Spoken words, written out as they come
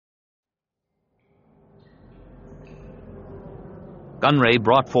Gunray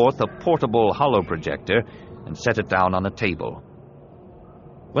brought forth a portable holoprojector and set it down on a table.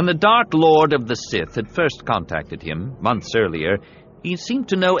 When the Dark Lord of the Sith had first contacted him, months earlier, he seemed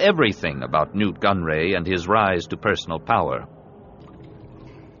to know everything about Newt Gunray and his rise to personal power.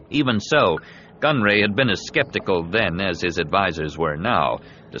 Even so, Gunray had been as skeptical then as his advisors were now,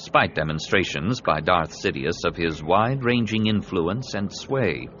 despite demonstrations by Darth Sidious of his wide-ranging influence and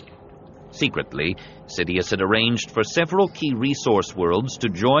sway. Secretly, Sidious had arranged for several key resource worlds to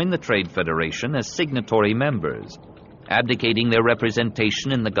join the Trade Federation as signatory members, abdicating their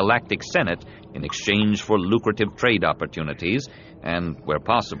representation in the Galactic Senate in exchange for lucrative trade opportunities and, where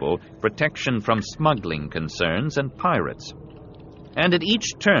possible, protection from smuggling concerns and pirates. And at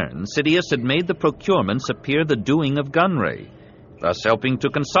each turn, Sidious had made the procurements appear the doing of Gunray, thus helping to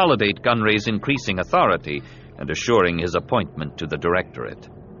consolidate Gunray's increasing authority and assuring his appointment to the Directorate.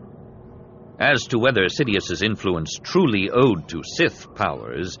 As to whether Sidious's influence truly owed to Sith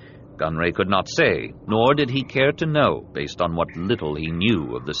powers, Gunray could not say, nor did he care to know based on what little he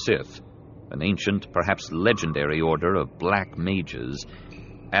knew of the Sith, an ancient, perhaps legendary order of black mages,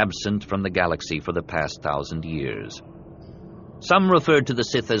 absent from the galaxy for the past 1,000 years. Some referred to the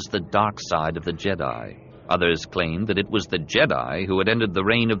Sith as the dark side of the Jedi. Others claimed that it was the Jedi who had ended the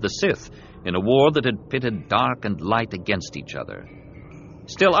reign of the Sith in a war that had pitted dark and light against each other.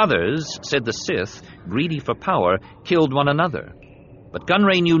 Still others said the Sith, greedy for power, killed one another. But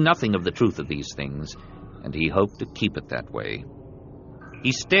Gunray knew nothing of the truth of these things, and he hoped to keep it that way.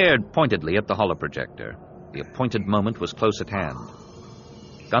 He stared pointedly at the holoprojector. The appointed moment was close at hand.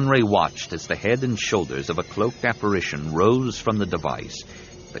 Gunray watched as the head and shoulders of a cloaked apparition rose from the device,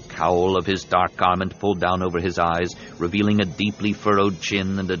 the cowl of his dark garment pulled down over his eyes, revealing a deeply furrowed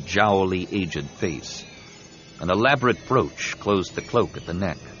chin and a jowly, aged face. An elaborate brooch closed the cloak at the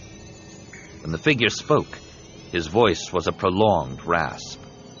neck. When the figure spoke, his voice was a prolonged rasp.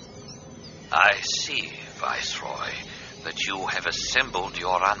 "I see, Viceroy, that you have assembled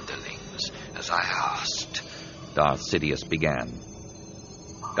your underlings, as I asked," Darth Sidious began.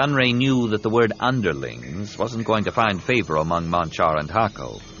 Gunray knew that the word underlings wasn't going to find favor among Monchar and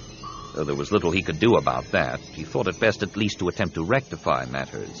Hako. Though there was little he could do about that, he thought it best at least to attempt to rectify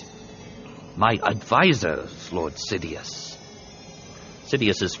matters. "My advisors, Lord Sidious."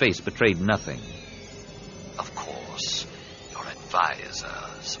 Sidious's face betrayed nothing. "Of course, your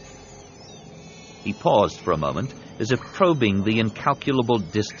advisors." He paused for a moment, as if probing the incalculable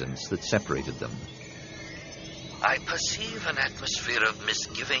distance that separated them. "I perceive an atmosphere of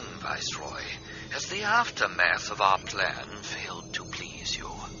misgiving, Viceroy. Has the aftermath of our plan failed to please you?"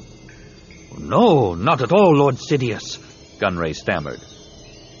 "No, not at all, Lord Sidious," Gunray stammered.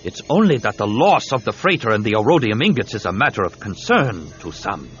 "It's only that the loss of the freighter and the Aurodium ingots is a matter of concern to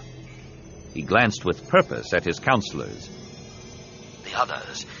some." He glanced with purpose at his counselors. "The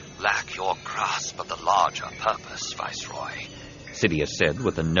others lack your grasp of the larger purpose, Viceroy," Sidious said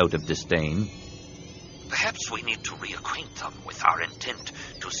with a note of disdain. "Perhaps we need to reacquaint them with our intent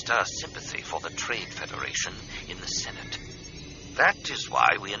to stir sympathy for the Trade Federation in the Senate. That is why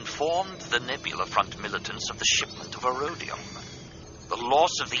we informed the Nebula Front militants of the shipment of Aurodium. The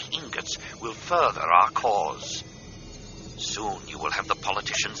loss of the ingots will further our cause. Soon you will have the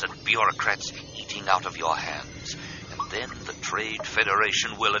politicians and bureaucrats eating out of your hands, and then the Trade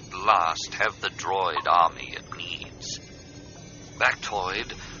Federation will at last have the droid army it needs.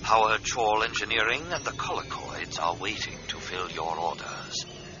 Bactoid, Howard Chorl Engineering, and the Colicoids are waiting to fill your orders."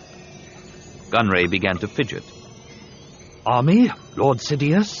 Gunray began to fidget. "Army, Lord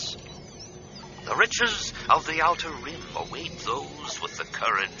Sidious?" "The riches of the Outer Rim await those with the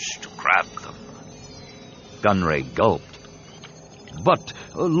courage to grab them." Gunray gulped. "But,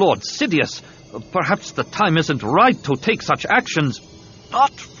 Lord Sidious, perhaps the time isn't right to take such actions."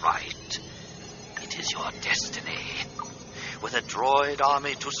 "Not right. It is your destiny. With a droid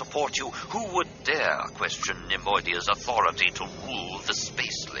army to support you, who would dare question Nemoidia's authority to rule the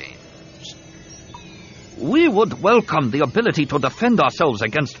space lanes?" "We would welcome the ability to defend ourselves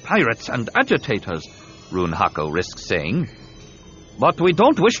against pirates and agitators," Rune Hako risked saying. "But we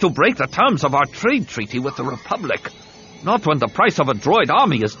don't wish to break the terms of our trade treaty with the Republic, not when the price of a droid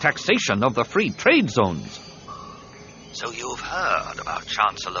army is taxation of the free trade zones." "So you've heard about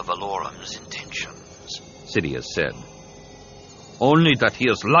Chancellor Valorum's intentions?" Sidious said. "Only that he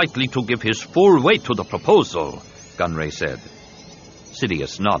is likely to give his full weight to the proposal," Gunray said.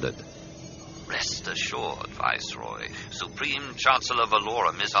 Sidious nodded. "Rest assured, Viceroy, Supreme Chancellor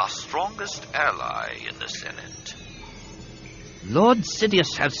Valorum is our strongest ally in the Senate." "Lord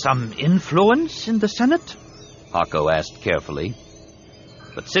Sidious has some influence in the Senate?" Hako asked carefully.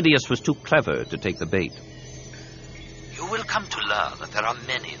 But Sidious was too clever to take the bait. "You will come to learn that there are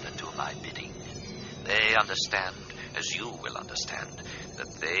many that do my bidding. They understand, as you will understand,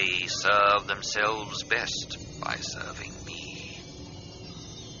 that they serve themselves best by serving me.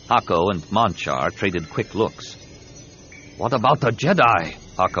 Hako and Monchar traded quick looks. "What about the Jedi?"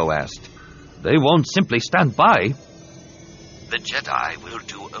 Hako asked. "They won't simply stand by." The Jedi will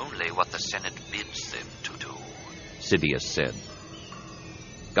do only what the Senate bids them to do, Sidious said.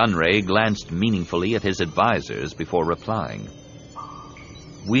 Gunray glanced meaningfully at his advisors before replying.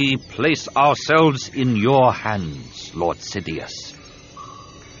 "We place ourselves in your hands, Lord Sidious."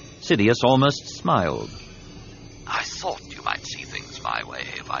 Sidious almost smiled. I thought you might see things my way,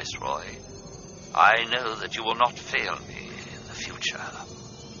 Viceroy. I know that you will not fail me in the future.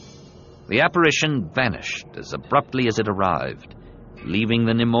 The apparition vanished as abruptly as it arrived, leaving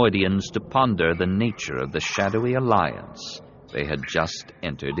the Nemoidians to ponder the nature of the shadowy alliance they had just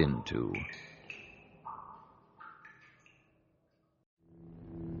entered into.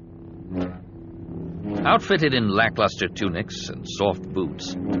 Outfitted in lackluster tunics and soft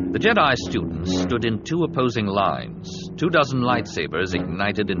boots, the Jedi students stood in two opposing lines, 24 lightsabers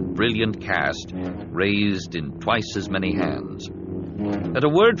ignited in brilliant cast, raised in twice as many hands. At a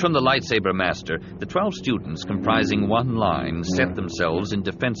word from the lightsaber master, the 12 students comprising one line set themselves in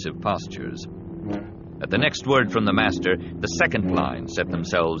defensive postures. At the next word from the master, the second line set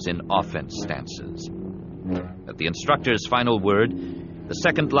themselves in offense stances. At the instructor's final word, the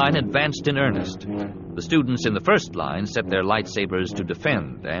second line advanced in earnest. The students in the first line set their lightsabers to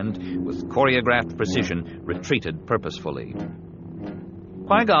defend and, with choreographed precision, retreated purposefully.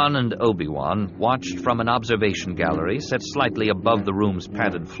 Qui-Gon and Obi-Wan watched from an observation gallery set slightly above the room's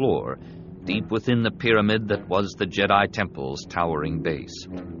padded floor, deep within the pyramid that was the Jedi Temple's towering base.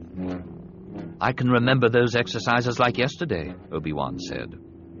 "I can remember those exercises like yesterday," Obi-Wan said.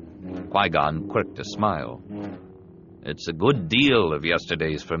 Qui-Gon quirked a smile. "It's a good deal of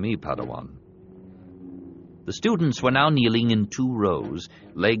yesterdays for me, Padawan." The students were now kneeling in 2 rows,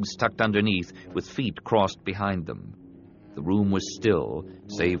 legs tucked underneath, with feet crossed behind them. The room was still,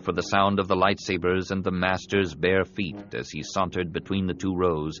 save for the sound of the lightsabers and the master's bare feet as he sauntered between the 2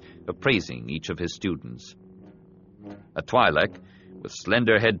 rows, appraising each of his students. A Twi'lek, with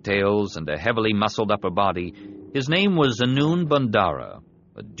slender head-tails and a heavily muscled upper body, his name was Anun Bundara,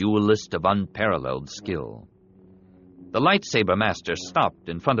 a duelist of unparalleled skill. The lightsaber master stopped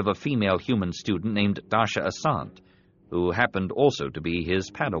in front of a female human student named Darsha Asant, who happened also to be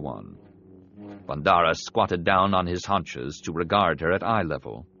his Padawan. Bundara squatted down on his haunches to regard her at eye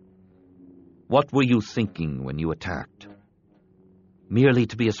level. "What were you thinking when you attacked?" "Merely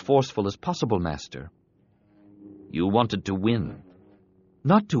to be as forceful as possible, Master." "You wanted to win."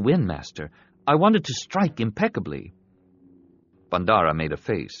 "Not to win, Master. I wanted to strike impeccably." Bundara made a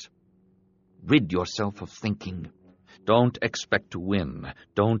face. "Rid yourself of thinking. Don't expect to win.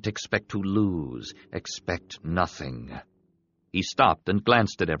 Don't expect to lose. Expect nothing." He stopped and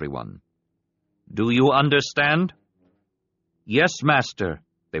glanced at everyone. "Do you understand?" "Yes, Master,"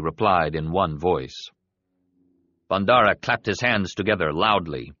 they replied in one voice. Bundara clapped his hands together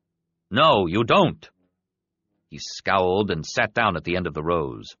loudly. "No, you don't." He scowled and sat down at the end of the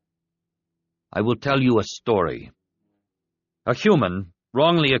rows. "I will tell you a story. A human,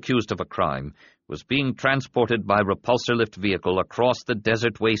 wrongly accused of a crime, was being transported by repulsor lift vehicle across the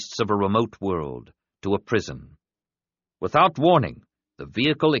desert wastes of a remote world to a prison. Without warning, the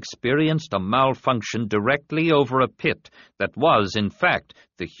vehicle experienced a malfunction directly over a pit that was, in fact,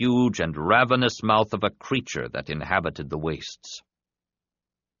 the huge and ravenous mouth of a creature that inhabited the wastes.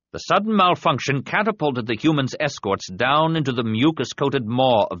 The sudden malfunction catapulted the human's escorts down into the mucus-coated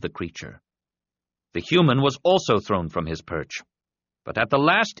maw of the creature. The human was also thrown from his perch, but at the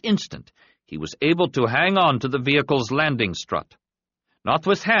last instant he was able to hang on to the vehicle's landing strut. Not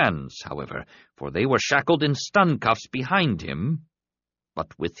with hands, however, for they were shackled in stun cuffs behind him, but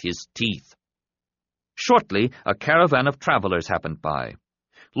with his teeth. Shortly, a caravan of travelers happened by.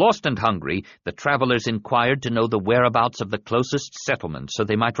 Lost and hungry, the travelers inquired to know the whereabouts of the closest settlement so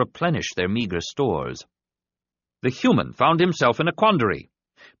they might replenish their meager stores. The human found himself in a quandary.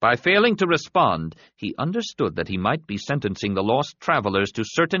 By failing to respond, he understood that he might be sentencing the lost travelers to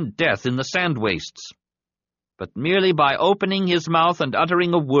certain death in the sand wastes. But merely by opening his mouth and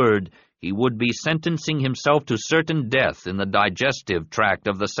uttering a word, he would be sentencing himself to certain death in the digestive tract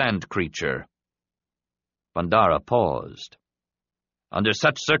of the sand creature. Bundara paused. Under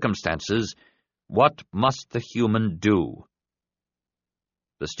such circumstances, what must the human do?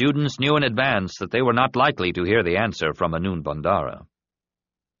 The students knew in advance that they were not likely to hear the answer from Anun Bundara.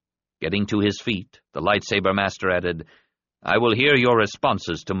 Getting to his feet, the lightsaber master added, "I will hear your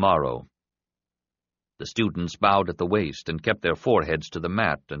responses tomorrow." The students bowed at the waist and kept their foreheads to the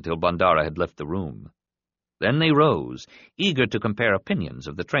mat until Bandara had left the room. Then they rose, eager to compare opinions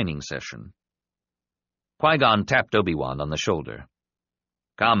of the training session. Qui-Gon tapped Obi-Wan on the shoulder.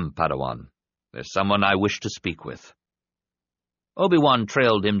 "Come, Padawan. There's someone I wish to speak with." Obi-Wan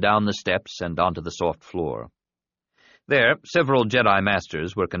trailed him down the steps and onto the soft floor. There, several Jedi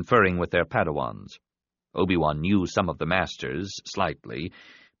Masters were conferring with their Padawans. Obi-Wan knew some of the Masters, slightly,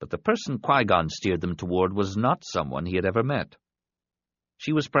 but the person Qui-Gon steered them toward was not someone he had ever met.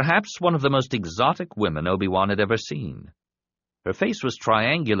 She was perhaps one of the most exotic women Obi-Wan had ever seen. Her face was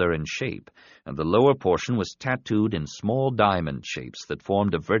triangular in shape, and the lower portion was tattooed in small diamond shapes that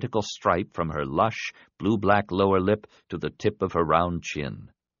formed a vertical stripe from her lush, blue-black lower lip to the tip of her round chin.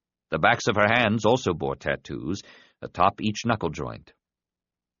 The backs of her hands also bore tattoos, atop each knuckle joint.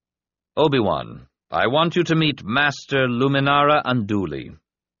 "Obi-Wan, I want you to meet Master Luminara Unduli."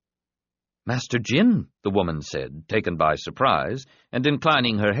 "Master Jin," the woman said, taken by surprise, and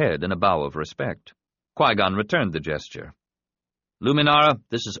inclining her head in a bow of respect. Qui-Gon returned the gesture. "Luminara,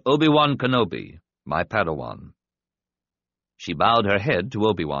 this is Obi-Wan Kenobi, my Padawan." She bowed her head to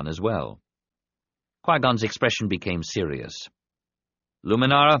Obi-Wan as well. Qui-Gon's expression became serious.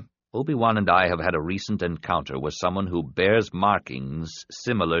 "Luminara, Obi-Wan and I have had a recent encounter with someone who bears markings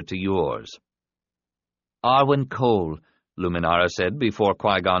similar to yours." "Arwen Cole," Luminara said before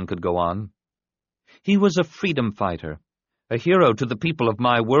Qui-Gon could go on. "He was a freedom fighter, a hero to the people of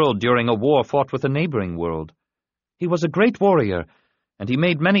my world during a war fought with a neighboring world. He was a great warrior, and he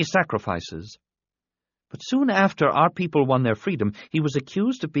made many sacrifices. But soon after our people won their freedom, he was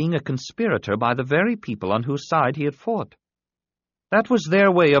accused of being a conspirator by the very people on whose side he had fought. That was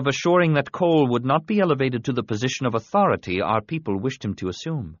their way of assuring that Cole would not be elevated to the position of authority our people wished him to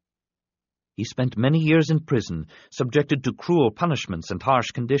assume. He spent many years in prison, subjected to cruel punishments and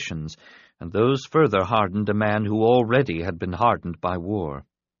harsh conditions, and those further hardened a man who already had been hardened by war."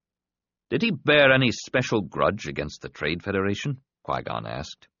 "Did he bear any special grudge against the Trade Federation?" Qui-Gon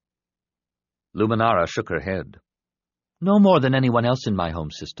asked. Luminara shook her head. "No more than anyone else in my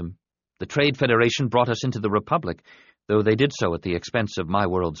home system. The Trade Federation brought us into the Republic, though they did so at the expense of my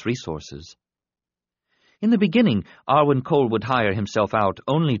world's resources. In the beginning, Arwen Cole would hire himself out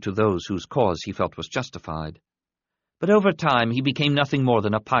only to those whose cause he felt was justified. But over time, he became nothing more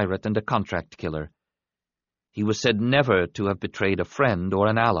than a pirate and a contract killer. He was said never to have betrayed a friend or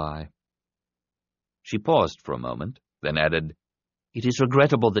an ally." She paused for a moment, then added, "It is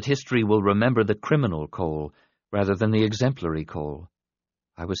regrettable that history will remember the criminal Cole rather than the exemplary Cole.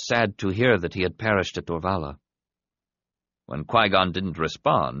 I was sad to hear that he had perished at Dorvala." When Qui-Gon didn't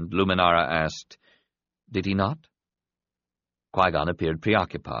respond, Luminara asked, "Did he not?" Qui-Gon appeared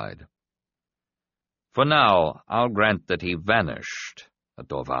preoccupied. "For now, I'll grant that he vanished at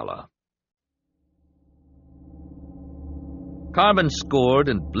Dorvala." Carbon-scored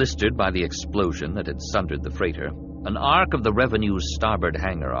and blistered by the explosion that had sundered the freighter, an arc of the Revenue's starboard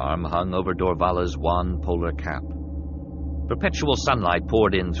hangar arm hung over Dorvala's wan polar cap. Perpetual sunlight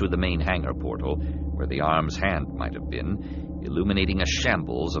poured in through the main hangar portal, where the arm's hand might have been, illuminating a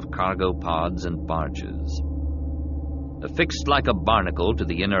shambles of cargo pods and barges. Affixed like a barnacle to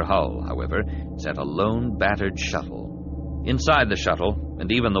the inner hull, however, sat a lone, battered shuttle. Inside the shuttle,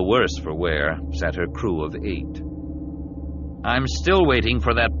 and even the worse for wear, sat her crew of 8. "I'm still waiting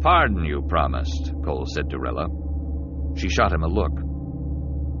for that pardon you promised," Cole said to Rella. She shot him a look.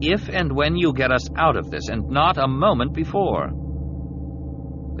 "If and when you get us out of this, and not a moment before."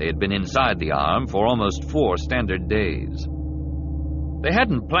 They had been inside the arm for almost 4 standard days. They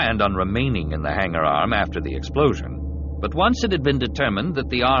hadn't planned on remaining in the hangar arm after the explosion, but once it had been determined that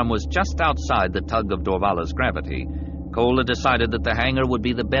the arm was just outside the tug of Dorvala's gravity, Cole had decided that the hangar would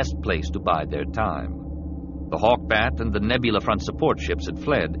be the best place to bide their time. The Hawkbat and the Nebula Front support ships had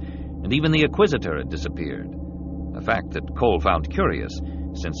fled, and even the Inquisitor had disappeared, a fact that Cole found curious,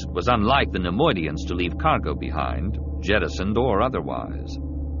 since it was unlike the Nemoidians to leave cargo behind, jettisoned or otherwise.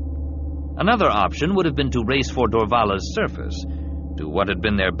 Another option would have been to race for Dorvala's surface, to what had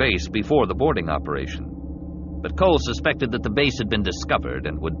been their base before the boarding operation. But Cole suspected that the base had been discovered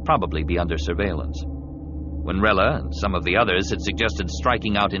and would probably be under surveillance. When Rella and some of the others had suggested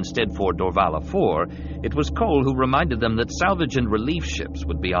striking out instead for Dorvala 4, it was Cole who reminded them that salvage and relief ships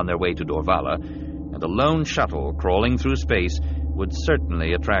would be on their way to Dorvala, and a lone shuttle crawling through space would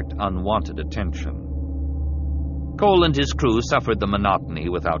certainly attract unwanted attention. Cole and his crew suffered the monotony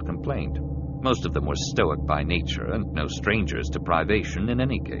without complaint. Most of them were stoic by nature and no strangers to privation in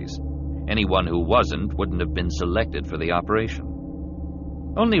any case. Anyone who wasn't wouldn't have been selected for the operation.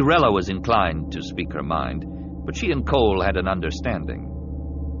 Only Rella was inclined to speak her mind, but she and Cole had an understanding.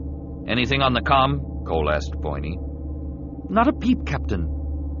 "Anything on the comm?" Cole asked Boyney. Not a peep, Captain.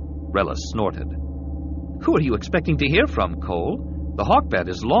 Rella snorted. Who are you expecting to hear from, Cole? The Hawkbat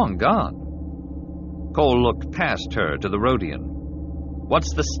is long gone. Cole looked past her to the Rhodian.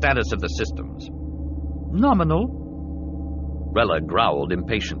 What's the status of the systems? Nominal. Rella growled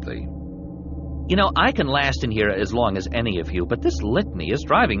impatiently. You know, I can last in here as long as any of you, but this litany is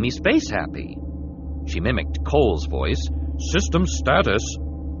driving me space-happy. She mimicked Cole's voice. System status.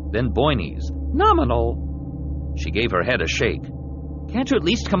 Then Boyney's. Nominal. She gave her head a shake. Can't you at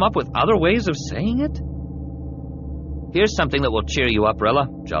least come up with other ways of saying it? Here's something that will cheer you up, Rella,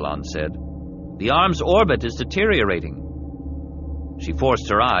 Jalan said. The arm's orbit is deteriorating. She forced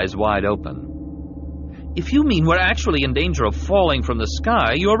her eyes wide open. If you mean we're actually in danger of falling from the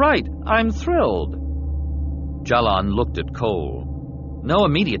sky, you're right. I'm thrilled. Jalan looked at Cole. No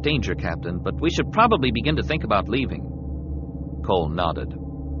immediate danger, Captain, but we should probably begin to think about leaving. Cole nodded.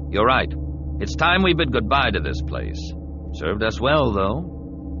 You're right. It's time we bid goodbye to this place. Served us well,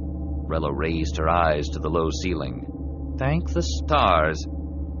 though. Rella raised her eyes to the low ceiling. Thank the stars.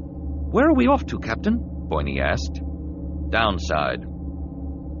 Where are we off to, Captain? Boyney asked. Downside.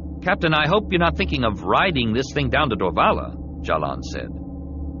 Captain, I hope you're not thinking of riding this thing down to Dorvala, Jalan said.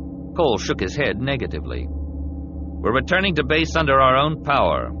 Cole shook his head negatively. We're returning to base under our own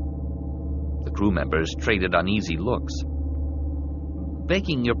power. The crew members traded uneasy looks.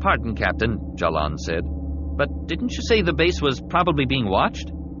 Begging your pardon, Captain, Jalan said, but didn't you say the base was probably being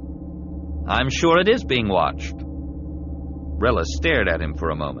watched? I'm sure it is being watched. Rella stared at him for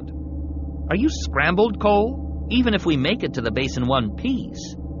a moment. Are you scrambled, Cole? Even if we make it to the base in one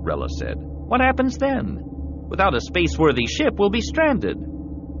piece, Rella said. What happens then? Without a space-worthy ship, we'll be stranded.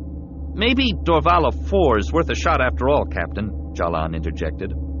 Maybe Dorvala 4 is worth a shot after all, Captain, Jalan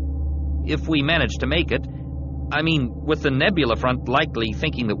interjected. If we manage to make it. I mean, with the Nebula Front likely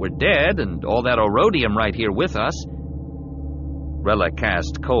thinking that we're dead and all that Orodium right here with us. Rella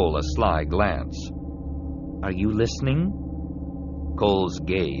cast Cole a sly glance. Are you listening? Cole's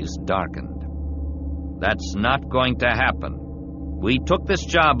gaze darkened. That's not going to happen. We took this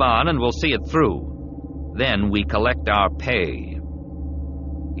job on and we'll see it through. Then we collect our pay.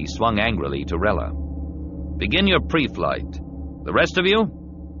 He swung angrily to Rella. Begin your pre-flight. The rest of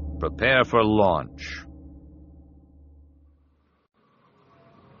you, prepare for launch.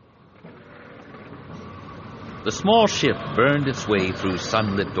 The small ship burned its way through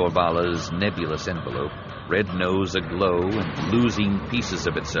sunlit Dorvala's nebulous envelope, red nose aglow and losing pieces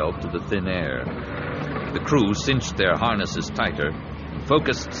of itself to the thin air. The crew cinched their harnesses tighter and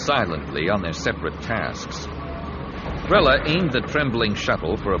focused silently on their separate tasks. Rella aimed the trembling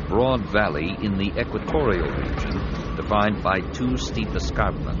shuttle for a broad valley in the equatorial region, defined by 2 steep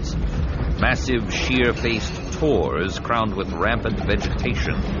escarpments. Massive, sheer-faced tors, crowned with rampant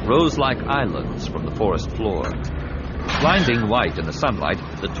vegetation, rose like islands from the forest floor. Blinding white in the sunlight,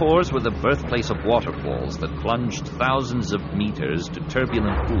 the tors were the birthplace of waterfalls that plunged thousands of meters to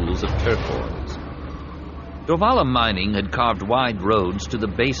turbulent pools of turquoise. Dorvala mining had carved wide roads to the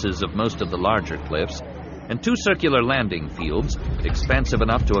bases of most of the larger cliffs, and 2 circular landing fields, expansive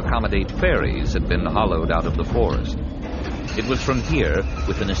enough to accommodate ferries, had been hollowed out of the forest. It was from here,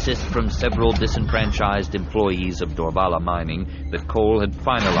 with an assist from several disenfranchised employees of Dorvala Mining, that Cole had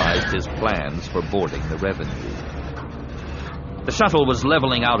finalized his plans for boarding the revenue. The shuttle was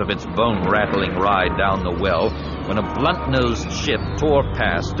leveling out of its bone-rattling ride down the well when a blunt-nosed ship tore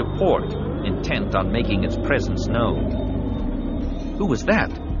past to port, intent on making its presence known. Who was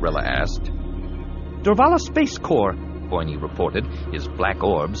that? Rella asked. Dorvala Space Corps, Boyney reported, his black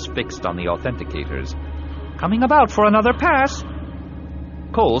orbs fixed on the authenticators. Coming about for another pass.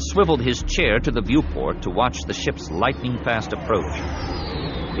 Cole swiveled his chair to the viewport to watch the ship's lightning-fast approach.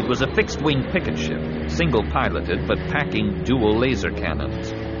 It was a fixed-wing picket ship, single-piloted but packing dual laser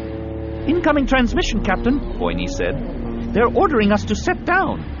cannons. Incoming transmission, Captain, Boyney said. They're ordering us to set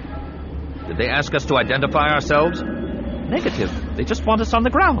down. Did they ask us to identify ourselves? Negative. They just want us on the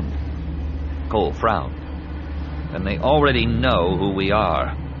ground. Cole frowned. Then they already know who we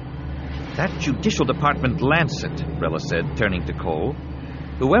are. That Judicial Department Lancet, Rella said, turning to Cole.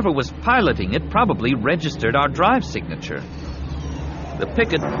 Whoever was piloting it probably registered our drive signature. The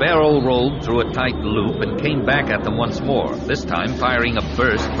picket barrel rolled through a tight loop and came back at them once more, this time firing a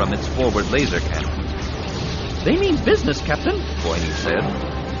burst from its forward laser cannon. They mean business, Captain, Boyney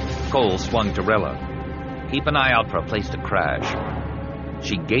said. Cole swung to Rella. Keep an eye out for a place to crash.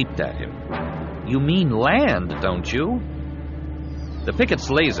 She gaped at him. You mean land, don't you? The picket's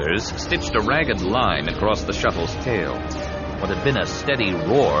lasers stitched a ragged line across the shuttle's tail. What had been a steady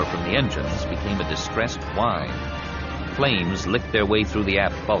roar from the engines became a distressed whine. Flames licked their way through the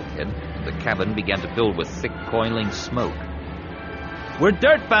aft bulkhead, and the cabin began to fill with thick, coiling smoke. "We're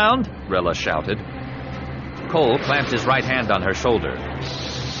dirt-bound!" Rella shouted. Cole clamped his right hand on her shoulder.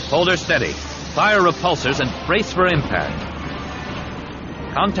 "Hold her steady. Fire repulsors and brace for impact."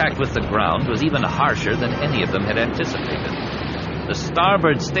 Contact with the ground was even harsher than any of them had anticipated. The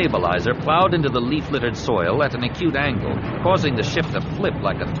starboard stabilizer plowed into the leaf-littered soil at an acute angle, causing the ship to flip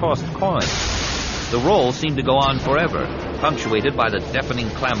like a tossed coin. The roll seemed to go on forever, punctuated by the deafening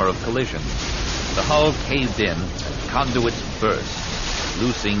clamor of collisions. The hull caved in, and conduits burst,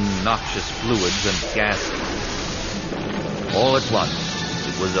 loosing noxious fluids and gases. All at once,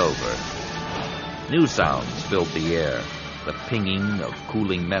 it was over. New sounds filled the air. The pinging of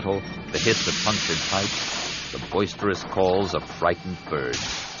cooling metal, the hiss of punctured pipes, the boisterous calls of frightened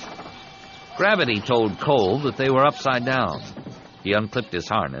birds. Gravity told Cole that they were upside down. He unclipped his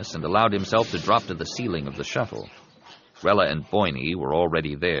harness and allowed himself to drop to the ceiling of the shuttle. Rella and Boyney were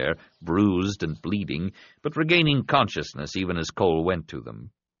already there, bruised and bleeding, but regaining consciousness even as Cole went to them.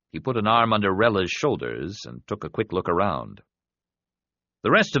 He put an arm under Rella's shoulders and took a quick look around.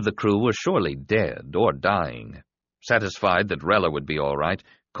 The rest of the crew were surely dead or dying. Satisfied that Rella would be all right,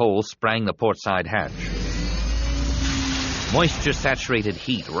 Cole sprang the portside hatch. Moisture-saturated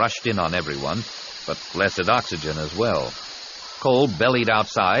heat rushed in on everyone, but blessed oxygen as well. Cole bellied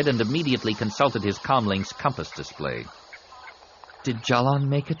outside and immediately consulted his comlink's compass display. "Did Jalan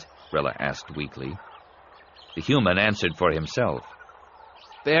make it?" Rella asked weakly. The human answered for himself.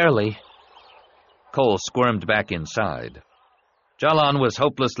 "Barely." Cole squirmed back inside. Jalan was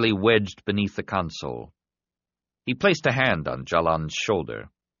hopelessly wedged beneath the console. He placed a hand on Jalan's shoulder.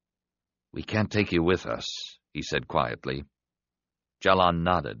 "We can't take you with us," he said quietly. Jalan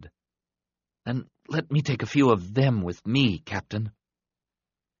nodded. "Then let me take a few of them with me, Captain."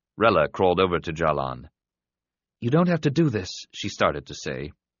 Rella crawled over to Jalan. "You don't have to do this," she started to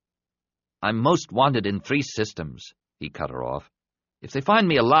say. "I'm most wanted in 3 systems," he cut her off. "If they find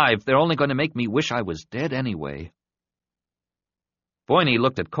me alive, they're only going to make me wish I was dead anyway." Boyney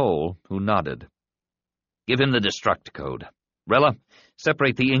looked at Cole, who nodded. "Give him the destruct code. Rella,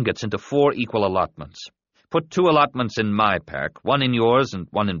 separate the ingots into 4 equal allotments. Put 2 allotments in my pack, 1 in yours and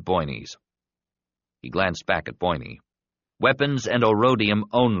 1 in Boyney's." He glanced back at Boyney. "Weapons and orodium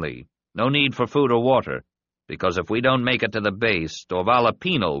only. No need for food or water, because if we don't make it to the base, Dorvala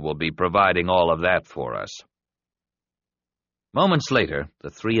Penal will be providing all of that for us." Moments later,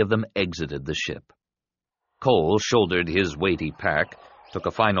 the 3 of them exited the ship. Cole shouldered his weighty pack, took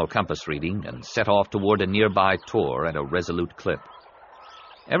a final compass reading, and set off toward a nearby tor at a resolute clip.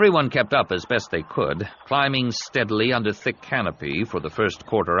 Everyone kept up as best they could, climbing steadily under thick canopy for the first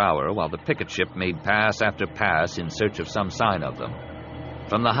quarter hour while the picket ship made pass after pass in search of some sign of them.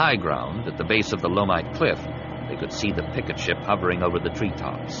 From the high ground at the base of the Lomite cliff, they could see the picket ship hovering over the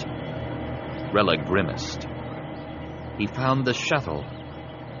treetops. Rella grimaced. "He found the shuttle."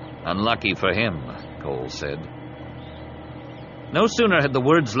 "Unlucky for him," Cole said. No sooner had the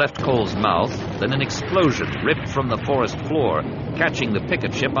words left Cole's mouth than an explosion ripped from the forest floor, catching the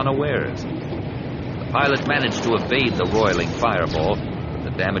picket ship unawares. The pilot managed to evade the roiling fireball, but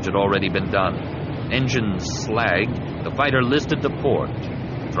the damage had already been done. Engines slagged, the fighter listed to port,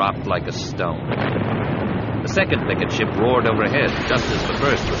 dropped like a stone. The second picket ship roared overhead just as the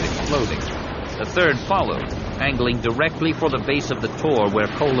first was exploding. The third followed, angling directly for the base of the tor where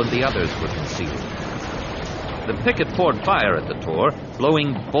Cole and the others were concealed. The picket poured fire at the tor,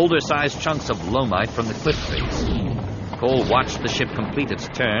 blowing boulder-sized chunks of lomite from the cliff face. Cole watched the ship complete its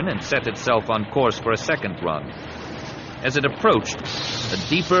turn and set itself on course for a second run. As it approached, a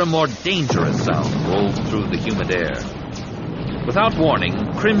deeper, more dangerous sound rolled through the humid air. Without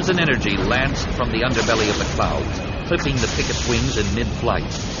warning, crimson energy lanced from the underbelly of the clouds, clipping the picket's wings in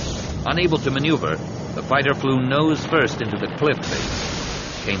mid-flight. Unable to maneuver, the fighter flew nose first into the cliff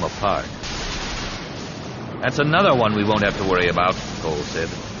face, came apart. "That's another one we won't have to worry about," Cole said.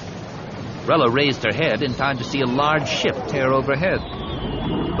 Rella raised her head in time to see a large ship tear overhead.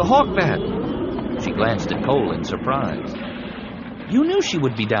 "The Hawkbat!" She glanced at Cole in surprise. "You knew she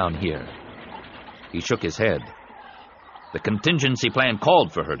would be down here." He shook his head. "The contingency plan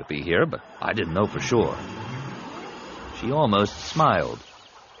called for her to be here, but I didn't know for sure." She almost smiled.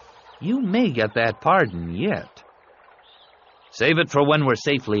 "You may get that pardon yet." "Save it for when we're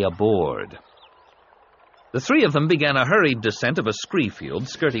safely aboard." The 3 of them began a hurried descent of a scree field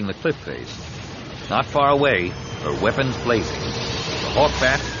skirting the cliff face. Not far away, her weapons blazing, the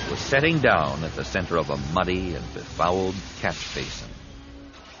Hawkbat was setting down at the center of a muddy and befouled catch basin.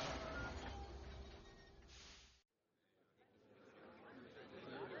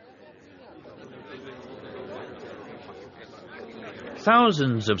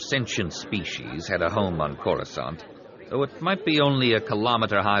 Thousands of sentient species had a home on Coruscant, though it might be only a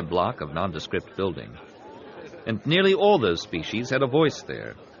kilometer-high block of nondescript building. And nearly all those species had a voice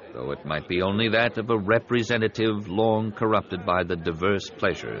there, though it might be only that of a representative long corrupted by the diverse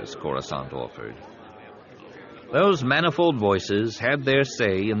pleasures Coruscant offered. Those manifold voices had their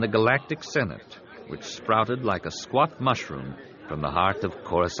say in the Galactic Senate, which sprouted like a squat mushroom from the heart of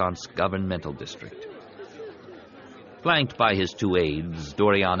Coruscant's governmental district. Flanked by his two aides,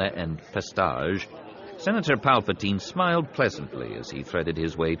 Doriana and Festage, Senator Palpatine smiled pleasantly as he threaded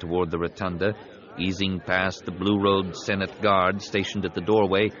his way toward the rotunda, easing past the blue-robed Senate guard stationed at the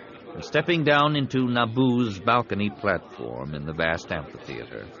doorway and stepping down into Naboo's balcony platform in the vast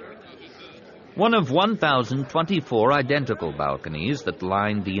amphitheater. One of 1,024 identical balconies that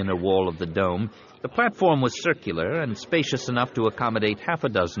lined the inner wall of the dome, the platform was circular and spacious enough to accommodate half a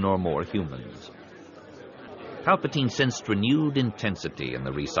dozen or more humans. Palpatine sensed renewed intensity in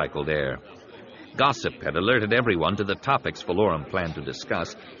the recycled air. Gossip had alerted everyone to the topics Valorum planned to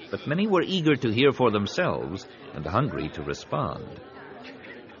discuss, but many were eager to hear for themselves and hungry to respond.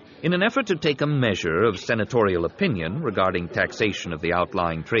 In an effort to take a measure of senatorial opinion regarding taxation of the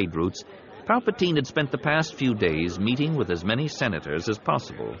outlying trade routes, Palpatine had spent the past few days meeting with as many senators as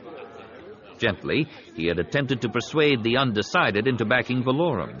possible. Gently, he had attempted to persuade the undecided into backing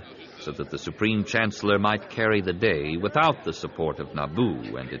Valorum, so that the Supreme Chancellor might carry the day without the support of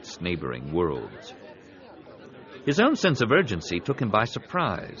Naboo and its neighboring worlds. His own sense of urgency took him by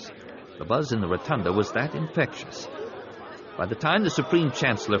surprise. The buzz in the rotunda was that infectious. By the time the Supreme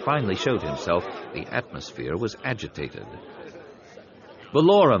Chancellor finally showed himself, the atmosphere was agitated.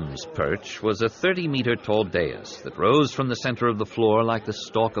 Valorum's perch was a 30-meter-tall dais that rose from the center of the floor like the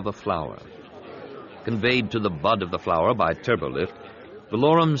stalk of a flower. Conveyed to the bud of the flower by turbolift,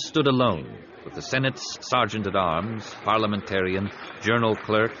 Valorum stood alone, with the Senate's sergeant-at-arms, parliamentarian, journal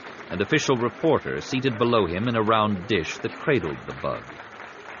clerk, and official reporter seated below him in a round dish that cradled the bud.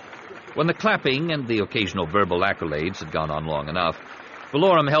 When the clapping and the occasional verbal accolades had gone on long enough,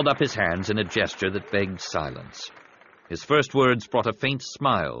 Valorum held up his hands in a gesture that begged silence. His first words brought a faint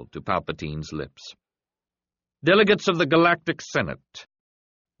smile to Palpatine's lips. "Delegates of the Galactic Senate,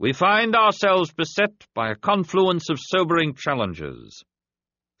 we find ourselves beset by a confluence of sobering challenges.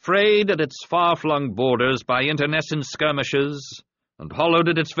 Frayed at its far-flung borders by internecine skirmishes, and hollowed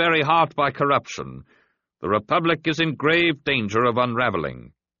at its very heart by corruption, the Republic is in grave danger of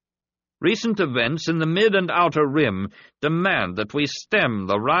unraveling. Recent events in the Mid and Outer Rim demand that we stem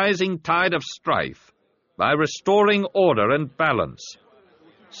the rising tide of strife by restoring order and balance.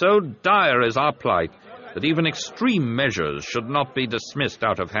 So dire is our plight that even extreme measures should not be dismissed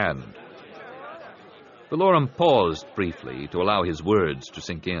out of hand." Valorum paused briefly to allow his words to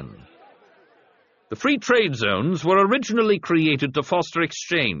sink in. "The free trade zones were originally created to foster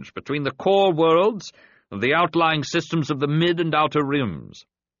exchange between the core worlds and the outlying systems of the Mid and Outer Rims.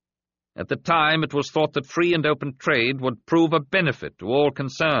 At the time, it was thought that free and open trade would prove a benefit to all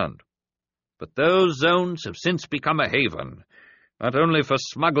concerned. But those zones have since become a haven, not only for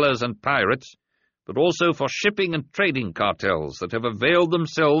smugglers and pirates, but also for shipping and trading cartels that have availed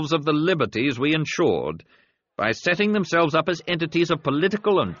themselves of the liberties we ensured by setting themselves up as entities of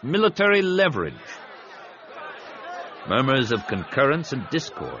political and military leverage." Murmurs of concurrence and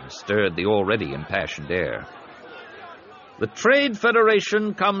discord stirred the already impassioned air. "The Trade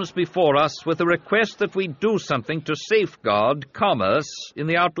Federation comes before us with a request that we do something to safeguard commerce in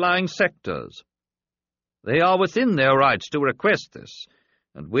the outlying sectors. They are within their rights to request this,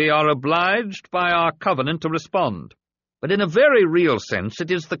 and we are obliged by our covenant to respond. But in a very real sense,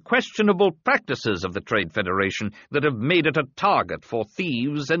 it is the questionable practices of the Trade Federation that have made it a target for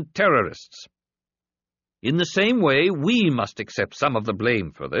thieves and terrorists. In the same way, we must accept some of the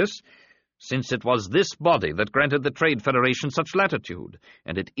blame for this, since it was this body that granted the Trade Federation such latitude,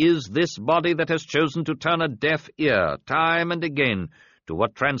 and it is this body that has chosen to turn a deaf ear, time and again, to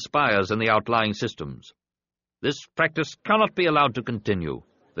what transpires in the outlying systems. This practice cannot be allowed to continue.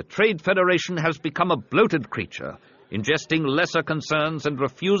 The Trade Federation has become a bloated creature, ingesting lesser concerns and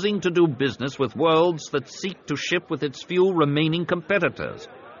refusing to do business with worlds that seek to ship with its few remaining competitors.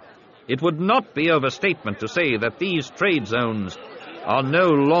 It would not be overstatement to say that these trade zones are no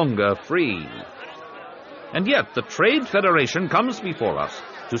longer free. And yet the Trade Federation comes before us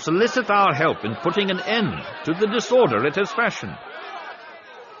to solicit our help in putting an end to the disorder it has fashioned.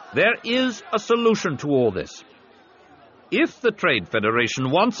 There is a solution to all this. If the Trade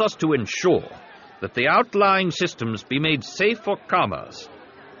Federation wants us to ensure that the outlying systems be made safe for commerce,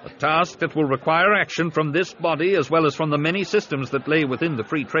 a task that will require action from this body as well as from the many systems that lay within the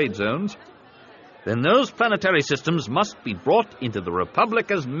free trade zones, then those planetary systems must be brought into the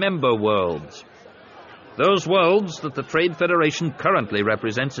Republic as member worlds. Those worlds that the Trade Federation currently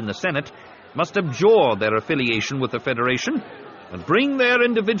represents in the Senate must abjure their affiliation with the Federation and bring their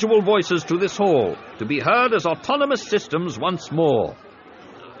individual voices to this hall to be heard as autonomous systems once more.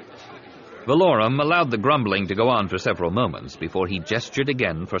 Valorum allowed the grumbling to go on for several moments before he gestured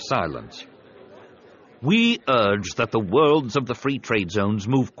again for silence. We urge that the worlds of the free trade zones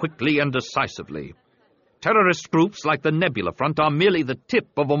move quickly and decisively. Terrorist groups like the Nebula Front are merely the tip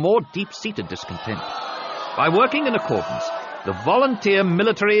of a more deep-seated discontent. By working in accordance, the volunteer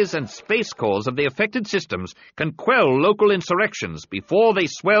militaries and space corps of the affected systems can quell local insurrections before they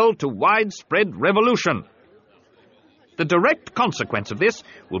swell to widespread revolution. The direct consequence of this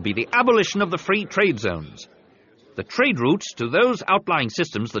will be the abolition of the free trade zones. The trade routes to those outlying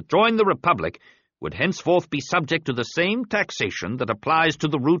systems that join the Republic would henceforth be subject to the same taxation that applies to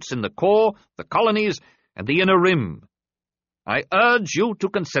the routes in the core, the colonies, and the inner rim. I urge you to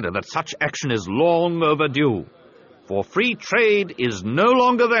consider that such action is long overdue, for free trade is no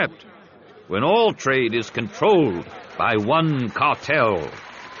longer that, when all trade is controlled by one cartel.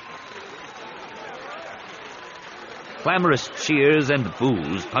 Clamorous cheers and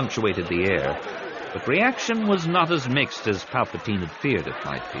boos punctuated the air, but reaction was not as mixed as Palpatine had feared it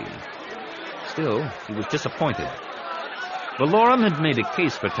might be. Still, he was disappointed. Valorum had made a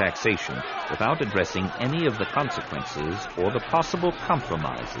case for taxation without addressing any of the consequences or the possible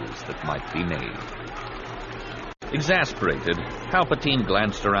compromises that might be made. Exasperated, Palpatine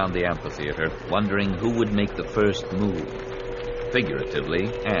glanced around the amphitheater, wondering who would make the first move, figuratively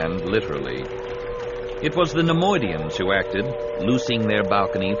and literally. It was the Nemoidians who acted, loosing their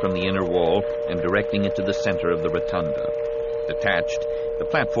balcony from the inner wall and directing it to the center of the rotunda. Detached, the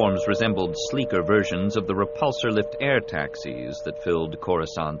platforms resembled sleeker versions of the repulsor-lift air taxis that filled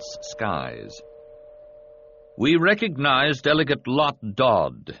Coruscant's skies. We recognize Delegate Lot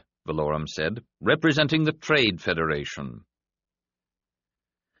Dodd, Valorum said, representing the Trade Federation.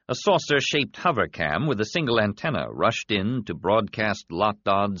 A saucer-shaped hovercam with a single antenna rushed in to broadcast Lot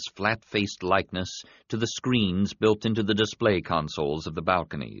Dodd's flat-faced likeness to the screens built into the display consoles of the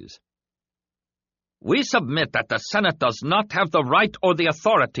balconies. We submit that the Senate does not have the right or the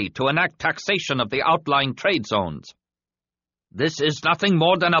authority to enact taxation of the outlying trade zones. This is nothing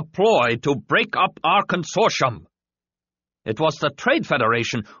more than a ploy to break up our consortium. It was the Trade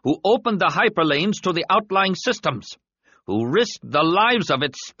Federation who opened the hyperlanes to the outlying systems, who risked the lives of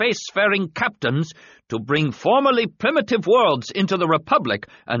its spacefaring captains to bring formerly primitive worlds into the Republic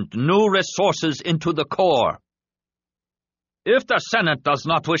and new resources into the core. If the Senate does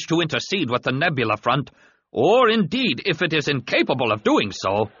not wish to intercede with the Nebula Front, or indeed if it is incapable of doing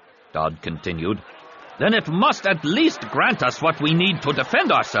so, Dodd continued, then it must at least grant us what we need to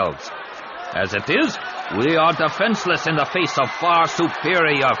defend ourselves. As it is, we are defenseless in the face of far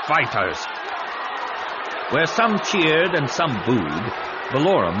superior fighters. Where some cheered and some booed,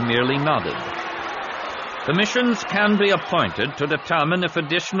 Valorum merely nodded. Commissions can be appointed to determine if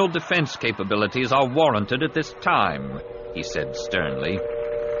additional defense capabilities are warranted at this time, he said sternly.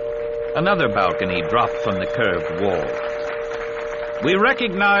 Another balcony dropped from the curved wall. We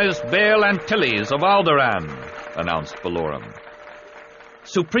recognize Bail Antilles of Alderaan, announced Valorum.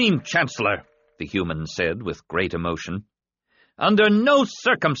 Supreme Chancellor, the human said with great emotion, under no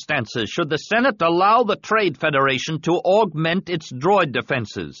circumstances should the Senate allow the Trade Federation to augment its droid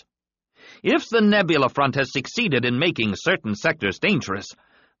defenses. If the Nebula Front has succeeded in making certain sectors dangerous,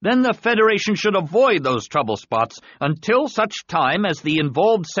 then the Federation should avoid those trouble spots until such time as the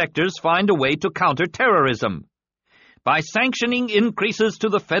involved sectors find a way to counter terrorism. By sanctioning increases to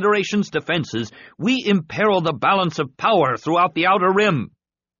the Federation's defenses, we imperil the balance of power throughout the Outer Rim.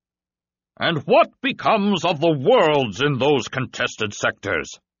 And what becomes of the worlds in those contested sectors?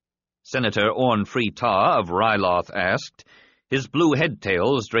 Senator Orn Free-Tar of Ryloth asked, his blue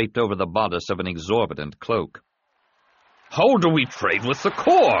headtails draped over the bodice of an exorbitant cloak. How do we trade with the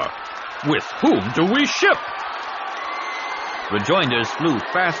core? With whom do we ship? Rejoinders flew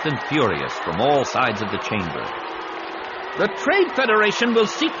fast and furious from all sides of the chamber. The Trade Federation will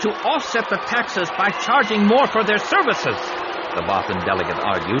seek to offset the taxes by charging more for their services, the Bothan delegate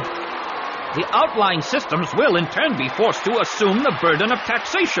argued. The outlying systems will in turn be forced to assume the burden of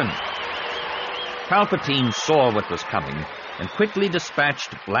taxation. Palpatine saw what was coming and quickly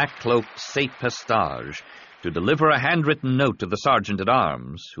dispatched black-cloaked Saint Pestage to deliver a handwritten note to the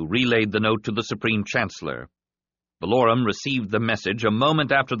Sergeant-at-Arms, who relayed the note to the Supreme Chancellor. Valorum received the message a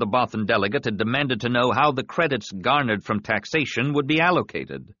moment after the Bothan delegate had demanded to know how the credits garnered from taxation would be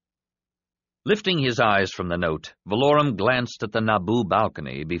allocated. Lifting his eyes from the note, Valorum glanced at the Naboo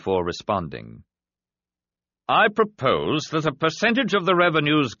balcony before responding. I propose that a percentage of the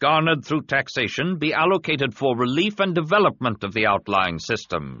revenues garnered through taxation be allocated for relief and development of the outlying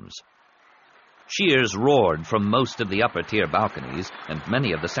systems. Cheers roared from most of the upper-tier balconies, and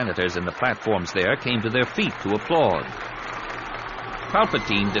many of the senators in the platforms there came to their feet to applaud.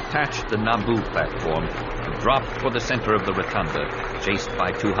 Palpatine detached the Naboo platform and dropped for the center of the rotunda, chased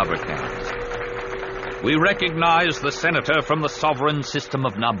by 2 hovercams. "We recognize the senator from the sovereign system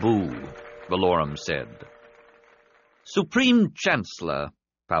of Naboo," Valorum said. "Supreme Chancellor,"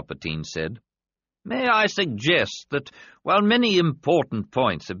 Palpatine said, "may I suggest that, while many important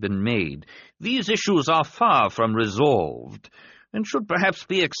points have been made, these issues are far from resolved, and should perhaps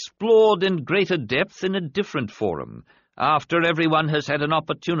be explored in greater depth in a different forum, after everyone has had an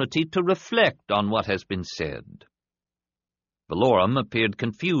opportunity to reflect on what has been said." Valorum appeared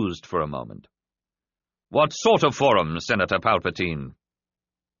confused for a moment. "What sort of forum, Senator Palpatine?"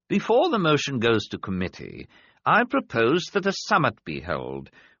 "Before the motion goes to committee, I propose that a summit be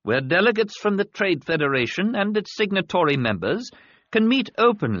held, where delegates from the Trade Federation and its signatory members can meet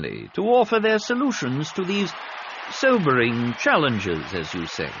openly to offer their solutions to these sobering challenges, as you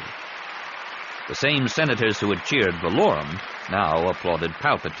say." The same senators who had cheered Valorum now applauded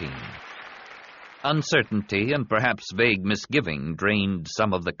Palpatine. Uncertainty and perhaps vague misgiving drained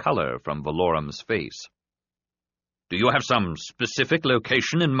some of the color from Valorum's face. "Do you have some specific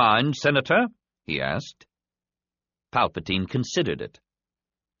location in mind, Senator?" he asked. Palpatine considered it.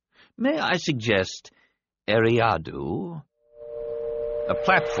 "May I suggest Eriadu?" A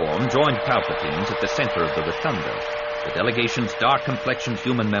platform joined Palpatine's at the center of the rotunda. The delegation's dark-complexioned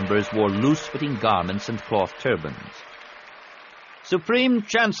human members wore loose-fitting garments and cloth turbans. "Supreme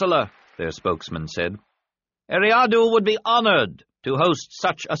Chancellor," their spokesman said, "Eriadu would be honored to host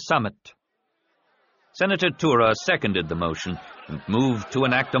such a summit." Senator Tura seconded the motion and moved to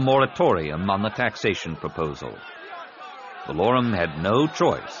enact a moratorium on the taxation proposal. Valorum had no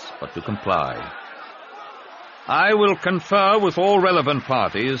choice but to comply. "I will confer with all relevant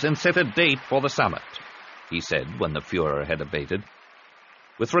parties and set a date for the summit," he said when the furor had abated.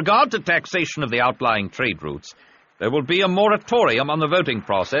 "With regard to taxation of the outlying trade routes, there will be a moratorium on the voting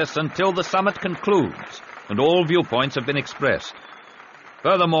process until the summit concludes and all viewpoints have been expressed.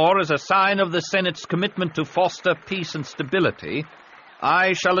 Furthermore, as a sign of the Senate's commitment to foster peace and stability,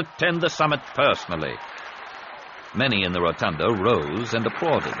 I shall attend the summit personally." Many in the rotunda rose and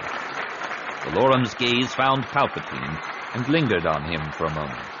applauded. Valorum's gaze found Palpatine and lingered on him for a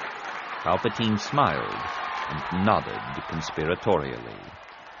moment. Palpatine smiled and nodded conspiratorially.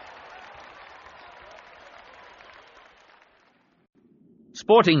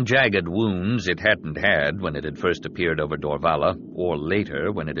 Sporting jagged wounds it hadn't had when it had first appeared over Dorvala, or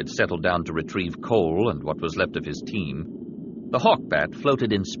later when it had settled down to retrieve Cole and what was left of his team, the Hawkbat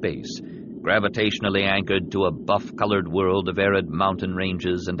floated in space, gravitationally anchored to a buff-colored world of arid mountain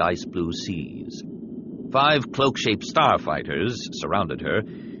ranges and ice-blue seas. 5 cloak-shaped starfighters surrounded her,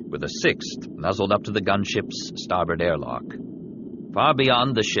 with a 6th nuzzled up to the gunship's starboard airlock. Far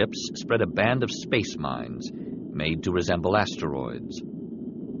beyond the ships spread a band of space mines, made to resemble asteroids.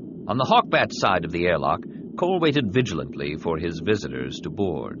 On the Hawkbat side of the airlock, Cole waited vigilantly for his visitors to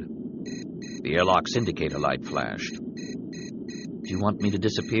board. The airlock's indicator light flashed. "Do you want me to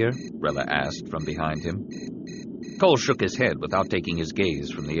disappear?" Rella asked from behind him. Cole shook his head without taking his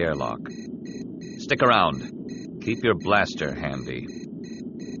gaze from the airlock. "Stick around. Keep your blaster handy."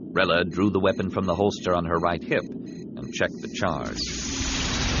 Rella drew the weapon from the holster on her right hip and checked the charge.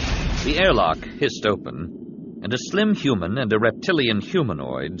 The airlock hissed open, and a slim human and a reptilian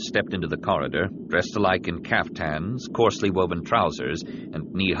humanoid stepped into the corridor, dressed alike in caftans, coarsely woven trousers,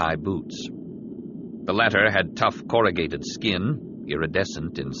 and knee-high boots. The latter had tough corrugated skin,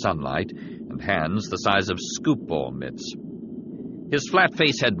 iridescent in sunlight, and hands the size of scoop ball mitts. His flat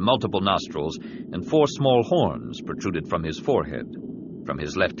face had multiple nostrils, and 4 small horns protruded from his forehead. From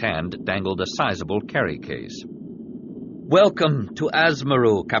his left hand dangled a sizable carry case. "Welcome to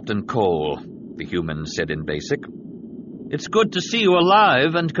Azmaru, Captain Cole," the human said in Basic. "It's good to see you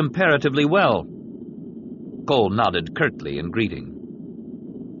alive and comparatively well." Cole nodded curtly in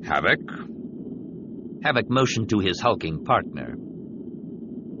greeting. "Havoc?" Havoc motioned to his hulking partner.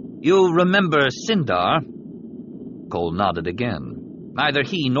 "You remember Sindar?" Cole nodded again. Neither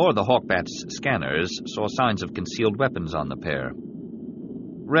he nor the Hawkbat's scanners saw signs of concealed weapons on the pair.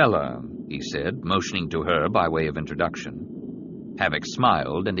 "Rella," he said, motioning to her by way of introduction. Havoc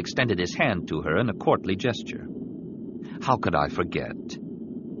smiled and extended his hand to her in a courtly gesture. "How could I forget?"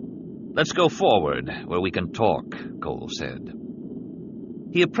 "Let's go forward, where we can talk," Cole said.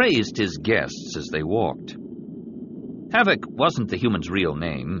 He appraised his guests as they walked. Havoc wasn't the human's real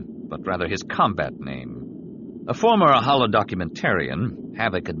name, but rather his combat name. A former holodocumentarian,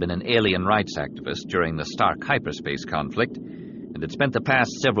 Havoc had been an alien rights activist during the Stark hyperspace conflict and had spent the past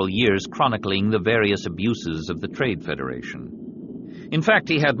several years chronicling the various abuses of the Trade Federation. In fact,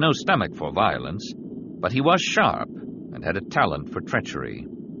 he had no stomach for violence, but he was sharp and had a talent for treachery.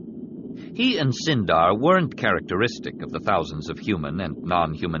 He and Sindar weren't characteristic of the thousands of human and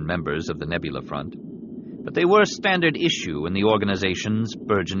non-human members of the Nebula Front, but they were standard issue in the organization's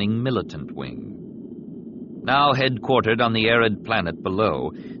burgeoning militant wing. Now headquartered on the arid planet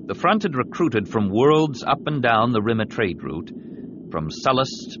below, the Front had recruited from worlds up and down the Rimma trade route, from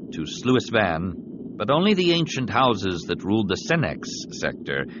Sullust to Sluis Van, but only the ancient houses that ruled the Senex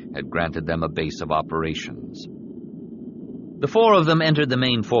sector had granted them a base of operations. The four of them entered the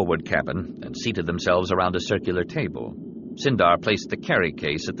main forward cabin and seated themselves around a circular table. Sindar placed the carry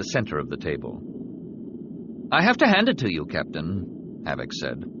case at the center of the table. "I have to hand it to you, Captain," Havoc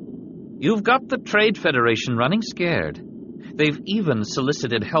said. "You've got the Trade Federation running scared. They've even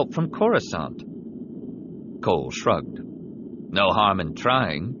solicited help from Coruscant." Cole shrugged. "No harm in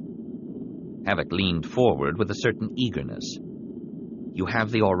trying." Havoc leaned forward with a certain eagerness. "You have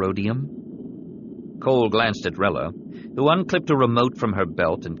the Aurodium?" Cole glanced at Rella, who unclipped a remote from her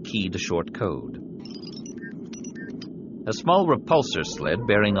belt and keyed a short code. A small repulsor sled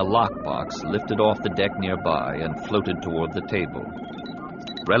bearing a lockbox lifted off the deck nearby and floated toward the table.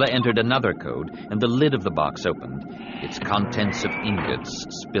 Rella entered another code, and the lid of the box opened, its contents of ingots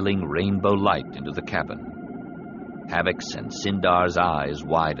spilling rainbow light into the cabin. Havoc's and Sindar's eyes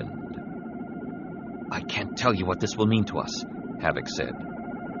widened. "I can't tell you what this will mean to us," Havoc said.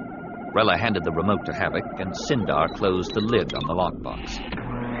 Rella handed the remote to Havoc, and Sindar closed the lid on the lockbox.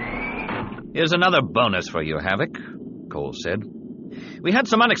 "Here's another bonus for you, Havoc," Cole said. "We had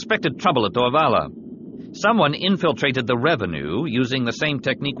some unexpected trouble at Dorvala. Someone infiltrated the revenue using the same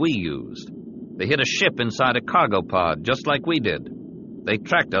technique we used. They hid a ship inside a cargo pod, just like we did. They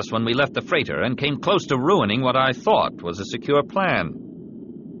tracked us when we left the freighter and came close to ruining what I thought was a secure plan.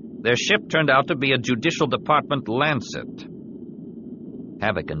 Their ship turned out to be a Judicial Department Lancet."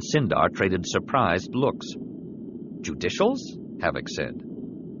 Havoc and Sindar traded surprised looks. "Judicials?" Havoc said.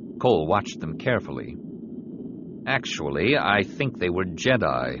 Cole watched them carefully. "Actually, I think they were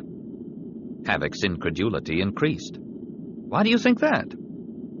Jedi." Havoc's incredulity increased. "Why do you think that?"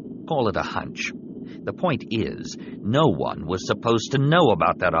 "Call it a hunch. The point is, no one was supposed to know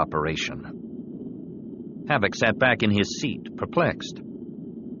about that operation." Havoc sat back in his seat, perplexed.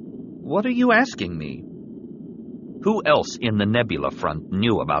 "What are you asking me?" "Who else in the Nebula Front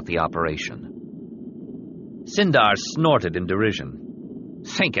knew about the operation?" Sindar snorted in derision.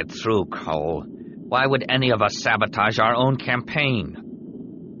 "Think it through, Cole. Why would any of us sabotage our own campaign?"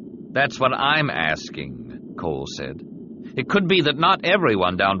 "That's what I'm asking," Cole said. "It could be that not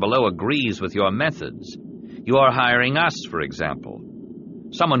everyone down below agrees with your methods. You're hiring us, for example.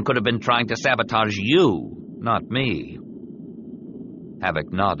 Someone could have been trying to sabotage you, not me."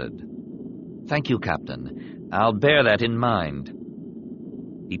 Havoc nodded. "Thank you, Captain. I'll bear that in mind."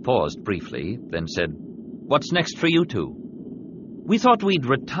 He paused briefly, then said, "What's next for you two?" "We thought we'd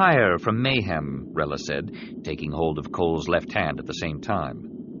retire from mayhem," Rella said, taking hold of Cole's left hand at the same time.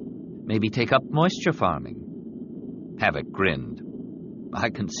 "Maybe take up moisture farming." Havoc grinned. "I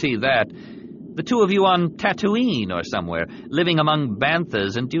can see that. The two of you on Tatooine or somewhere, living among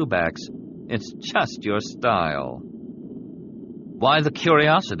banthas and dewbacks. It's just your style." "Why the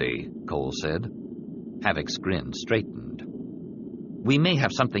curiosity?" Cole said. Havoc's grin straightened. "We may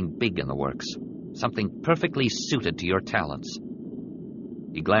have something big in the works, something perfectly suited to your talents."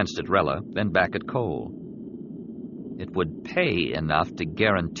 He glanced at Rella, then back at Cole. "It would pay enough to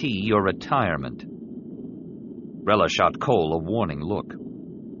guarantee your retirement." Rella shot Cole a warning look.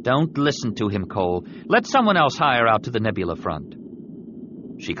 "Don't listen to him, Cole. Let someone else hire out to the Nebula Front."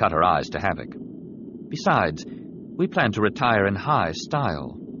 She cut her eyes to Havoc. "Besides, we plan to retire in high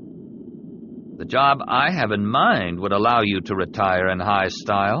style." "The job I have in mind would allow you to retire in high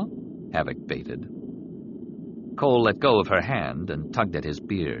style," Havoc baited. Cole let go of her hand and tugged at his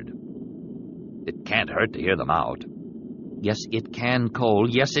beard. "It can't hurt to hear them out." "Yes, it can, Cole.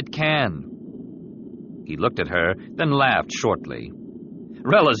 Yes, it can." He looked at her, then laughed shortly.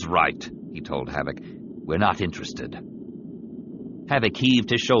 "Rella's right," he told Havoc. "We're not interested." Havoc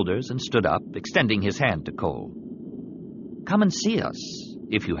heaved his shoulders and stood up, extending his hand to Cole. "Come and see us,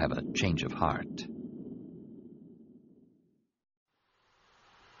 if you have a change of heart."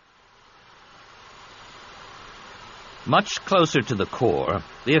 Much closer to the core,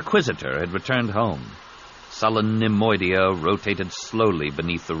 the Inquisitor had returned home. Sullen Nemoidia rotated slowly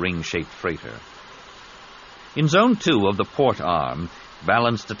beneath the ring-shaped freighter. In Zone 2 of the port arm,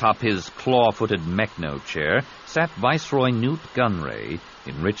 balanced atop his claw-footed mechno chair, sat Viceroy Newt Gunray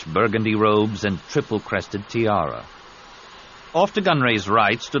in rich burgundy robes and triple-crested tiara. Off to Gunray's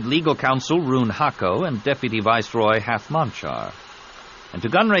right stood legal counsel Rune Hako and Deputy Viceroy Hath Manchar. And to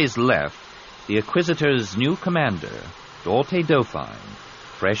Gunray's left, the Inquisitor's new commander, Dorte Dauphine,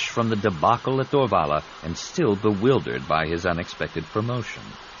 fresh from the debacle at Dorvala and still bewildered by his unexpected promotion.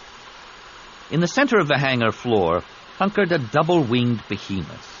 In the center of the hangar floor hunkered a double-winged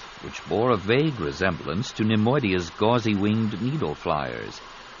behemoth, which bore a vague resemblance to Nemoidia's gauzy-winged needle flyers.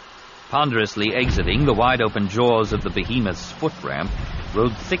 Ponderously exiting the wide-open jaws of the behemoth's foot ramp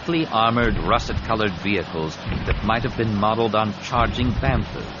rode thickly armored, russet-colored vehicles that might have been modeled on charging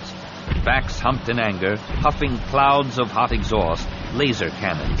banthas, their backs humped in anger, puffing clouds of hot exhaust, laser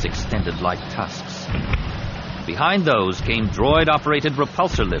cannons extended like tusks. Behind those came droid-operated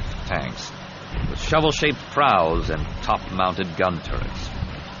repulsor lift tanks, with shovel-shaped prows and top-mounted gun turrets.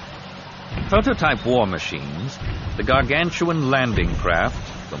 Prototype war machines, the gargantuan landing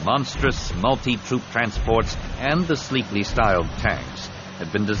craft, the monstrous multi-troop transports, and the sleekly styled tanks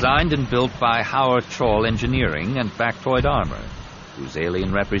had been designed and built by Howard Chol Engineering and Factoid Armor, whose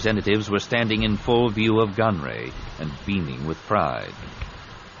alien representatives were standing in full view of Gunray and beaming with pride.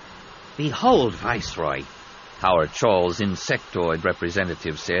 "Behold, Viceroy," Howard Chol's insectoid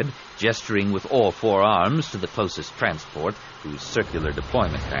representative said, gesturing with all four arms to the closest transport, whose circular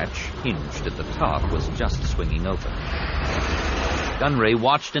deployment hatch, hinged at the top, was just swinging open. Gunray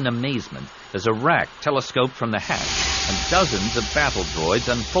watched in amazement as a rack telescoped from the hatch and dozens of battle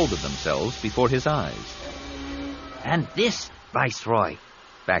droids unfolded themselves before his eyes. "And this, Viceroy,"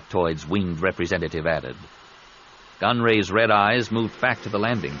 Factoid's winged representative added. Gunray's red eyes moved back to the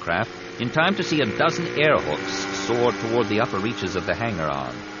landing craft in time to see a dozen air hooks soar toward the upper reaches of the hangar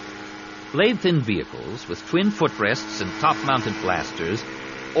arm. Blade-thin vehicles with twin footrests and top-mounted blasters,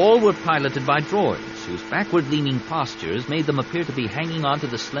 all were piloted by droids whose backward-leaning postures made them appear to be hanging onto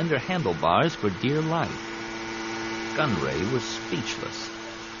the slender handlebars for dear life. Gunray was speechless.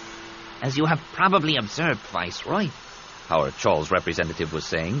 "As you have probably observed, Viceroy," Howard Chol's representative was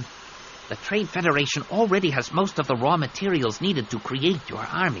saying, "the Trade Federation already has most of the raw materials needed to create your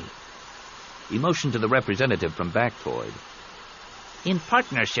army." He motioned to the representative from Factoid. "In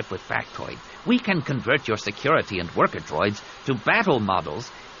partnership with Factoid, we can convert your security and worker droids to battle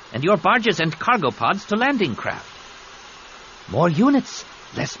models and your barges and cargo pods to landing craft." "More units,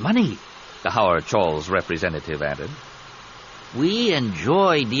 less money," the Howard Chol's representative added. "We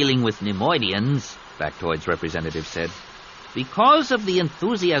enjoy dealing with Nemoidians," Factoid's representative said, "because of the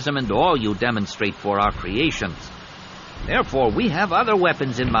enthusiasm and awe you demonstrate for our creations. Therefore, we have other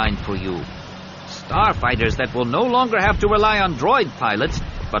weapons in mind for you. Starfighters that will no longer have to rely on droid pilots,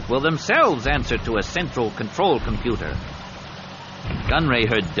 but will themselves answer to a central control computer." Gunray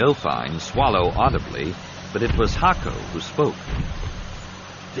heard Dauphine swallow audibly, but it was Hako who spoke.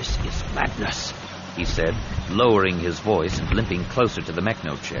 "This is madness," he said, lowering his voice and limping closer to the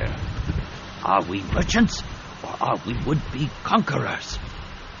mechno chair. "Are we merchants, or are we would-be conquerors?"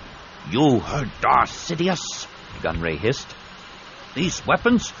 "You heard Darth Sidious," Gunray hissed. "These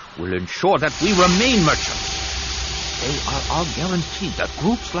weapons will ensure that we remain merchants. They are our guarantee that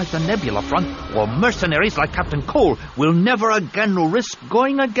groups like the Nebula Front or mercenaries like Captain Cole will never again risk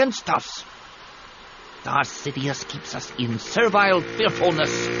going against us." "Darth Sidious keeps us in servile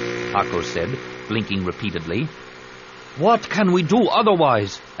fearfulness," Hako said, blinking repeatedly. "What can we do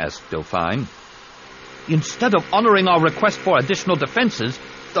otherwise?" asked Dauphine. "Instead of honoring our request for additional defenses,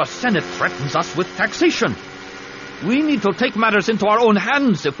 the Senate threatens us with taxation. We need to take matters into our own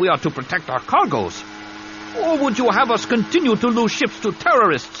hands if we are to protect our cargoes. Or would you have us continue to lose ships to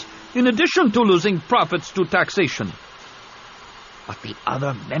terrorists, in addition to losing profits to taxation?" "But the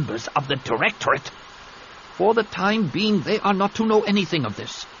other members of the Directorate?" "For the time being, they are not to know anything of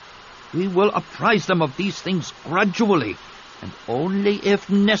this. We will apprise them of these things gradually, and only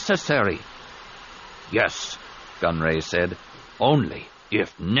if necessary." "Yes," Gunray said, "only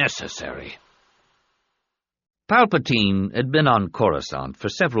if necessary." Palpatine had been on Coruscant for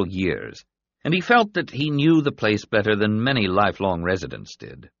several years, and he felt that he knew the place better than many lifelong residents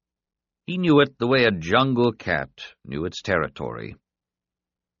did. He knew it the way a jungle cat knew its territory.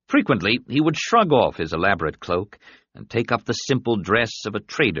 Frequently, he would shrug off his elaborate cloak and take up the simple dress of a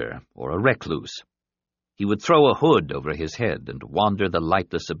trader or a recluse. He would throw a hood over his head and wander the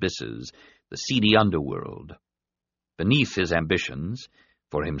lightless abysses, the seedy underworld. Beneath his ambitions,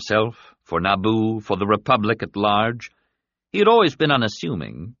 for himself, for Naboo, for the Republic at large, he had always been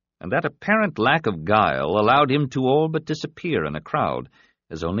unassuming, and that apparent lack of guile allowed him to all but disappear in a crowd,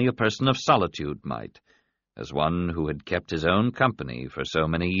 as only a person of solitude might, as one who had kept his own company for so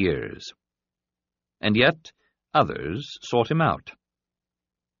many years. And yet others sought him out.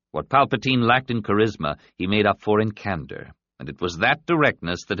 What Palpatine lacked in charisma, he made up for in candor, and it was that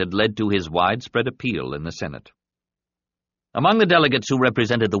directness that had led to his widespread appeal in the Senate. Among the delegates who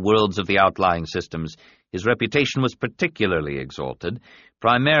represented the worlds of the outlying systems, his reputation was particularly exalted,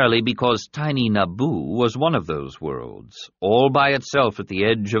 primarily because tiny Naboo was one of those worlds, all by itself at the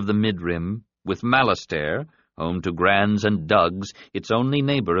edge of the Mid-Rim, with Malastare, home to Grans and Dugs, its only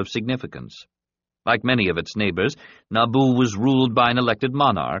neighbor of significance. Like many of its neighbors, Naboo was ruled by an elected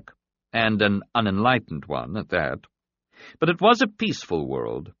monarch, and an unenlightened one at that. But it was a peaceful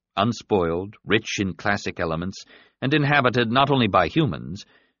world, unspoiled, rich in classic elements, and inhabited not only by humans,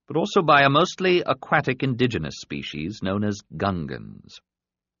 but also by a mostly aquatic indigenous species known as Gungans.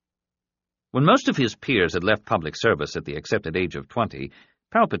 When most of his peers had left public service at the accepted age of 20,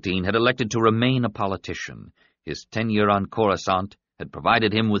 Palpatine had elected to remain a politician. His tenure on Coruscant had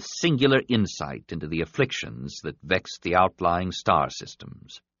provided him with singular insight into the afflictions that vexed the outlying star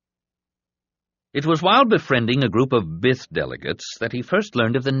systems. It was while befriending a group of Bith delegates that he first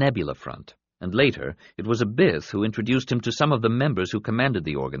learned of the Nebula Front, and later it was a Bith who introduced him to some of the members who commanded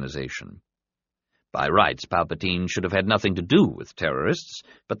the organization. By rights, Palpatine should have had nothing to do with terrorists,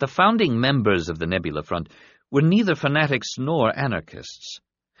 but the founding members of the Nebula Front were neither fanatics nor anarchists.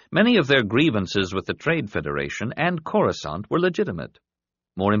 Many of their grievances with the Trade Federation and Coruscant were legitimate.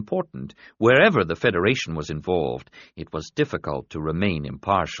 More important, wherever the Federation was involved, it was difficult to remain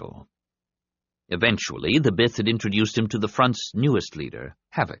impartial. Eventually, the Bith had introduced him to the Front's newest leader,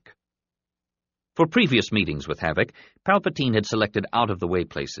 Havoc. For previous meetings with Havoc, Palpatine had selected out-of-the-way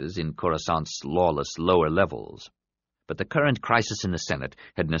places in Coruscant's lawless lower levels. But the current crisis in the Senate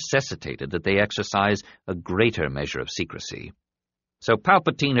had necessitated that they exercise a greater measure of secrecy. So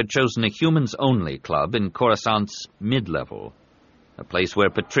Palpatine had chosen a humans-only club in Coruscant's mid-level, a place where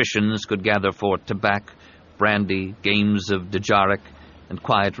patricians could gather for tobacco, brandy, games of Djarik, and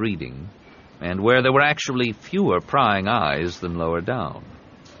quiet reading, and where there were actually fewer prying eyes than lower down.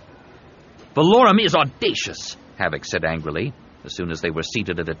 "Valorum is audacious," Havoc said angrily, as soon as they were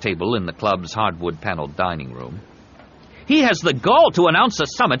seated at a table in the club's hardwood-paneled dining room. "He has the gall to announce a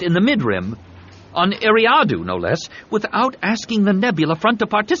summit in the Mid-Rim, on Eriadu, no less, without asking the Nebula Front to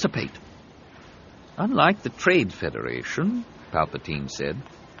participate." "Unlike the Trade Federation," Palpatine said,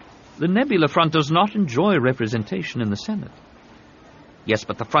 "the Nebula Front does not enjoy representation in the Senate." "Yes,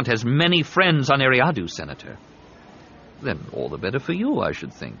 but the Front has many friends on Eriadu, Senator." "Then all the better for you, I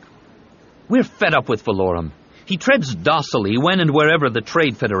should think." "We're fed up with Valorum. He treads docilely when and wherever the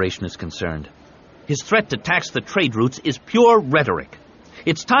Trade Federation is concerned. His threat to tax the trade routes is pure rhetoric.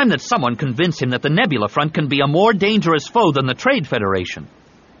 It's time that someone convince him that the Nebula Front can be a more dangerous foe than the Trade Federation."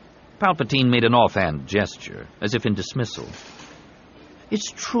 Palpatine made an offhand gesture, as if in dismissal.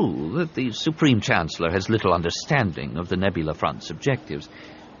 "It's true that the Supreme Chancellor has little understanding of the Nebula Front's objectives,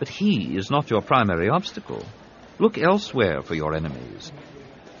 but he is not your primary obstacle. Look elsewhere for your enemies.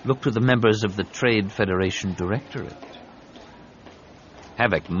 Look to the members of the Trade Federation Directorate."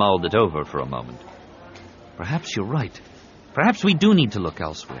 Havoc mulled it over for a moment. "Perhaps you're right. Perhaps we do need to look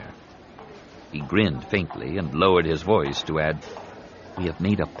elsewhere." He grinned faintly and lowered his voice to add, "We have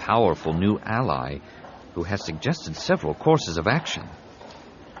made a powerful new ally who has suggested several courses of action."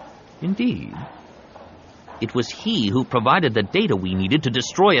 "Indeed. It was he who provided the data we needed to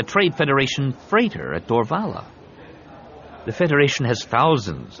destroy a Trade Federation freighter at Dorvala." "The Federation has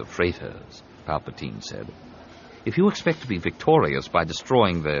thousands of freighters," Palpatine said. "If you expect to be victorious by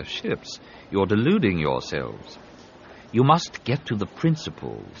destroying their ships, you're deluding yourselves. You must get to the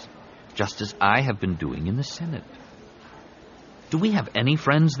principles, just as I have been doing in the Senate." "Do we have any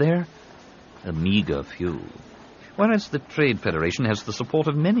friends there?" "A meager few. Whereas the Trade Federation has the support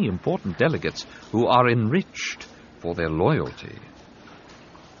of many important delegates who are enriched for their loyalty."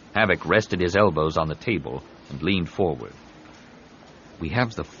 Havoc rested his elbows on the table and leaned forward. "We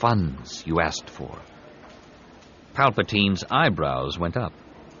have the funds you asked for." Palpatine's eyebrows went up.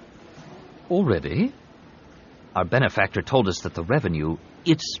 "Already?" "Our benefactor told us that the revenue—"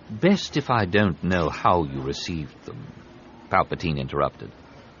 "It's best if I don't know how you received them," Palpatine interrupted.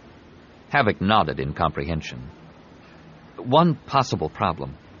 Havoc nodded in comprehension. "One possible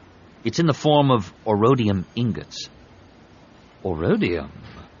problem. It's in the form of orodium ingots." "Orodium?"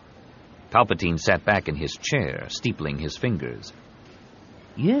 Palpatine sat back in his chair, steepling his fingers.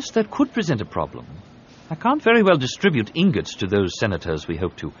 "Yes, that could present a problem. I can't very well distribute ingots to those senators we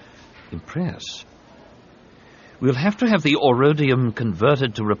hope to impress. We'll have to have the orodium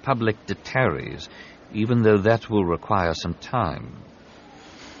converted to Republic Detaries, even though that will require some time."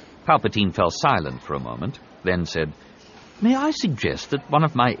 Palpatine fell silent for a moment, then said, "May I suggest that one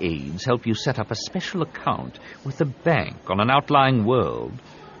of my aides help you set up a special account with the bank on an outlying world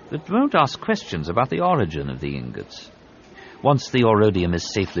that won't ask questions about the origin of the ingots? Once the orodium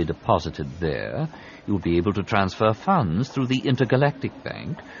is safely deposited there, you'll be able to transfer funds through the Intergalactic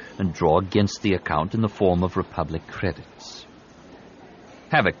Bank and draw against the account in the form of Republic credits."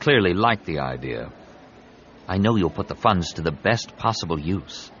 Havoc clearly liked the idea. "I know you'll put the funds to the best possible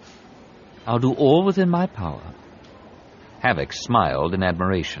use. I'll do all within my power." Havoc smiled in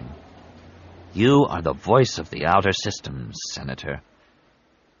admiration. "You are the voice of the outer systems, Senator."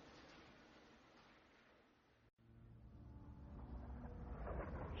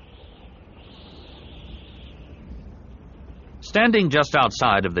 Standing just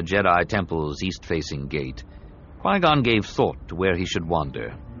outside of the Jedi Temple's east-facing gate, Qui-Gon gave thought to where he should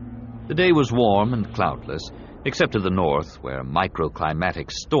wander. The day was warm and cloudless, except to the north, where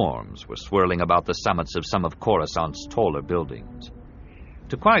microclimatic storms were swirling about the summits of some of Coruscant's taller buildings.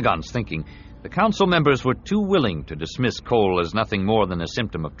 To Qui-Gon's thinking, the council members were too willing to dismiss Cole as nothing more than a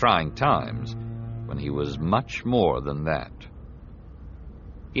symptom of trying times, when he was much more than that.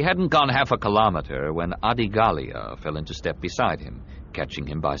 He hadn't gone half a kilometer when Adigalia fell into step beside him, catching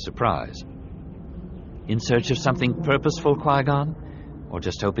him by surprise. "In search of something purposeful, Qui-Gon? Or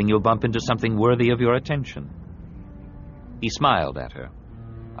just hoping you'll bump into something worthy of your attention?" He smiled at her.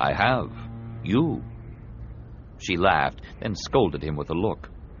 "I have. You." She laughed, then scolded him with a look.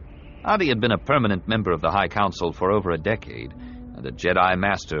 Adi had been a permanent member of the High Council for over a decade, and a Jedi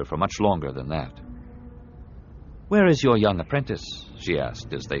Master for much longer than that. "Where is your young apprentice?" she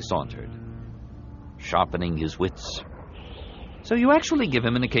asked as they sauntered. "Sharpening his wits." "So you actually give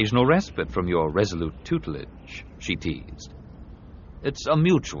him an occasional respite from your resolute tutelage," she teased. "It's a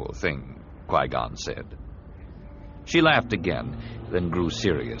mutual thing," Qui-Gon said. She laughed again, then grew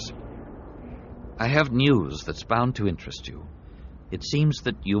serious. "I have news that's bound to interest you. It seems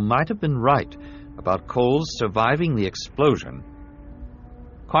that you might have been right about Cole's surviving the explosion."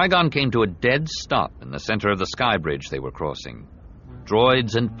 Qui-Gon came to a dead stop in the center of the sky bridge they were crossing.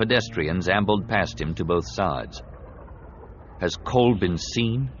 Droids and pedestrians ambled past him to both sides. "Has Cole been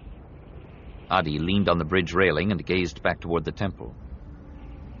seen?" Adi leaned on the bridge railing and gazed back toward the temple.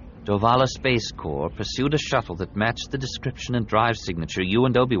 "Dovala Space Corps pursued a shuttle that matched the description and drive signature you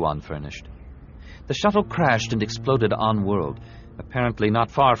and Obi-Wan furnished. The shuttle crashed and exploded on-world, apparently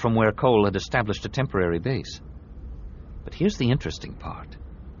not far from where Cole had established a temporary base. But here's the interesting part.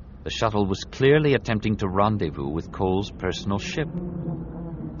 The shuttle was clearly attempting to rendezvous with Cole's personal ship,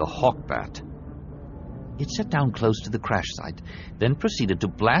 the Hawkbat. It set down close to the crash site, then proceeded to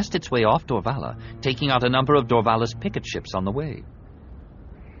blast its way off Dorvala, taking out a number of Dorvala's picket ships on the way."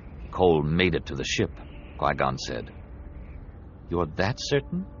 "Cole made it to the ship," Qui-Gon said. "You're that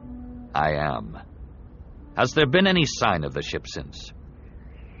certain?" "I am." "Has there been any sign of the ship since?"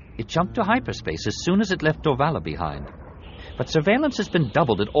 "It jumped to hyperspace as soon as it left Dorvala behind. But surveillance has been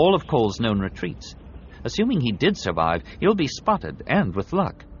doubled at all of Cole's known retreats. Assuming he did survive, he'll be spotted and, with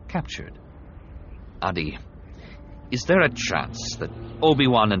luck, captured." "Adi, is there a chance that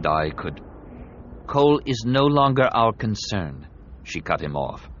Obi-Wan and I could—" "Cole is no longer our concern," she cut him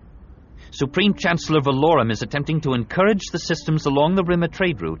off. "Supreme Chancellor Valorum is attempting to encourage the systems along the Rimma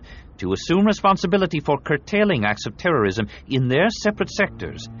trade route to assume responsibility for curtailing acts of terrorism in their separate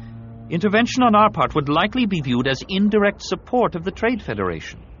sectors. Intervention on our part would likely be viewed as indirect support of the Trade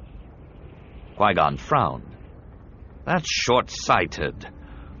Federation." Qui-Gon frowned. "That's short-sighted.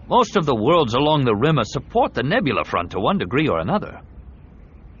 Most of the worlds along the Rimma support the Nebula Front to one degree or another."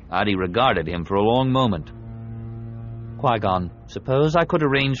 Adi regarded him for a long moment. "Qui-Gon, suppose I could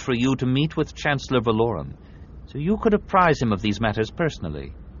arrange for you to meet with Chancellor Valorum, so you could apprise him of these matters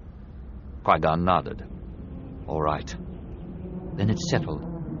personally." Qui-Gon nodded. "All right. Then it's settled.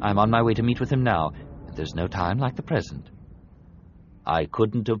 I'm on my way to meet with him now, and there's no time like the present." "I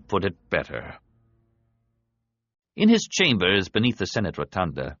couldn't have put it better." In his chambers beneath the Senate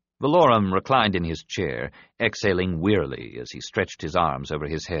Rotunda, Valorum reclined in his chair, exhaling wearily as he stretched his arms over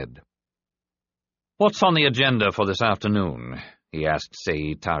his head. "What's on the agenda for this afternoon?" he asked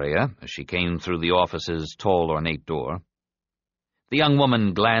Sei Taria as she came through the office's tall, ornate door. The young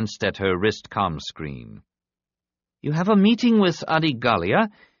woman glanced at her wrist comm screen. "You have a meeting with Adigalia,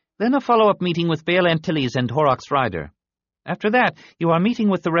 then a follow-up meeting with Bail Antilles and Horrocks Ryder. After that, you are meeting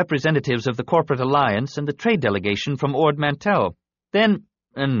with the representatives of the Corporate Alliance and the trade delegation from Ord Mantell. Then—"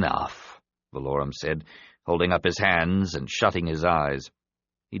 "Enough," Valorum said, holding up his hands and shutting his eyes.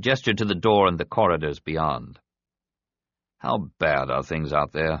 He gestured to the door and the corridors beyond. "How bad are things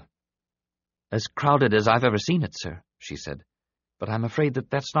out there?" "As crowded as I've ever seen it, sir," she said. But I'm afraid that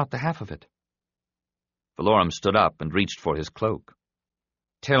that's not the half of it. Valorum stood up and reached for his cloak.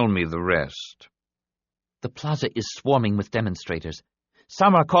 Tell me the rest. The plaza is swarming with demonstrators.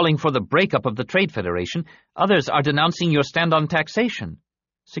 Some are calling for the breakup of the Trade Federation. Others are denouncing your stand on taxation.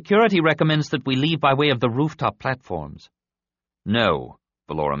 Security recommends that we leave by way of the rooftop platforms. No,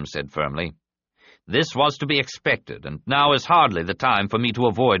 Valorum said firmly. This was to be expected, and now is hardly the time for me to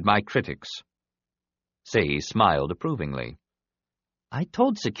avoid my critics. Sei smiled approvingly. I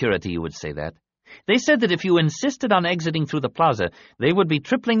told security you would say that. They said that if you insisted on exiting through the plaza, they would be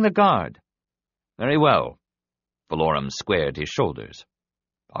tripling the guard. Very well. Valorum squared his shoulders.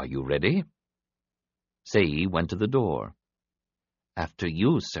 Are you ready? Sei went to the door. After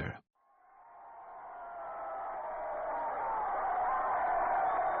you, sir.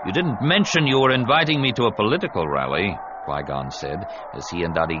 You didn't mention you were inviting me to a political rally, Qui-Gon said, as he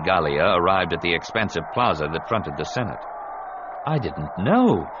and Adigalia arrived at the expansive plaza that fronted the Senate. I didn't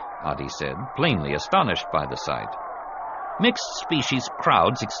know, Adi said, plainly astonished by the sight. Mixed-species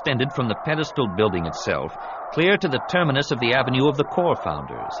crowds extended from the pedestaled building itself, clear to the terminus of the Avenue of the Corps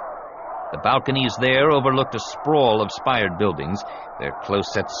Founders. The balconies there overlooked a sprawl of spired buildings, their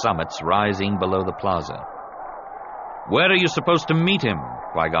close-set summits rising below the plaza. Where are you supposed to meet him?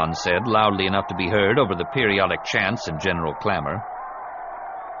 Qui-Gon said, loudly enough to be heard over the periodic chants and general clamor.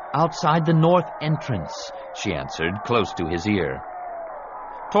 Outside the north entrance, she answered, close to his ear.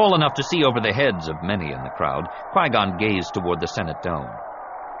 Tall enough to see over the heads of many in the crowd, Qui-Gon gazed toward the Senate dome.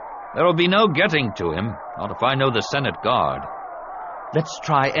 There will be no getting to him, not if I know the Senate Guard. Let's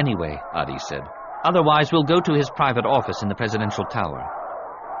try anyway, Adi said. Otherwise we'll go to his private office in the presidential tower.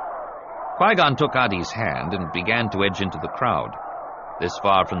 Qui-Gon took Adi's hand and began to edge into the crowd. This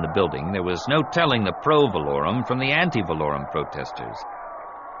far from the building, there was no telling the pro-Valorum from the anti-Valorum protesters.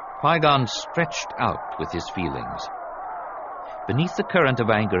 Qui-Gon stretched out with his feelings. Beneath the current of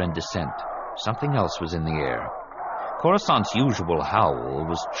anger and dissent, something else was in the air. Coruscant's usual howl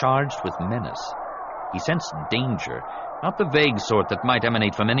was charged with menace. He sensed danger, not the vague sort that might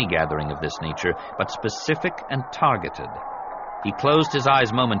emanate from any gathering of this nature, but specific and targeted. He closed his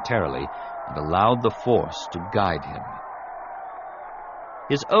eyes momentarily and allowed the Force to guide him.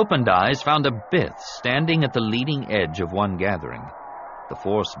 His opened eyes found a Bith standing at the leading edge of one gathering. The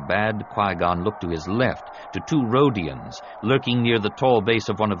Force bade Qui-Gon look to his left, to two Rhodians lurking near the tall base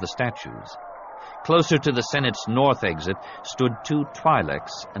of one of the statues. Closer to the Senate's north exit stood two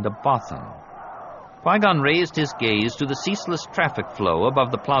Twi'leks and a Bothan. Qui-Gon raised his gaze to the ceaseless traffic flow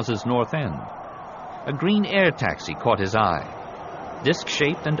above the plaza's north end. A green air taxi caught his eye.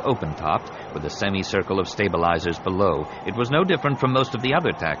 Disc-shaped and open-topped, with a semicircle of stabilizers below, it was no different from most of the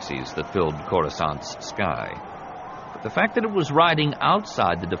other taxis that filled Coruscant's sky. But the fact that it was riding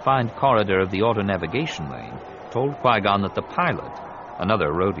outside the defined corridor of the auto-navigation lane told Qui-Gon that the pilot,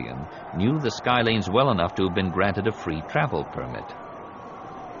 another Rhodian, knew the sky lanes well enough to have been granted a free travel permit.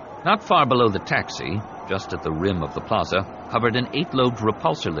 Not far below the taxi, just at the rim of the plaza, hovered an 8-lobed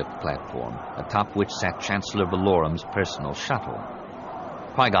repulsor lift platform, atop which sat Chancellor Valorum's personal shuttle.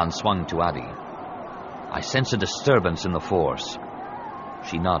 Qui-Gon swung to Adi. I sense a disturbance in the Force.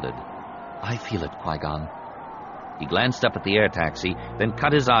 She nodded. I feel it, Qui-Gon. He glanced up at the air taxi, then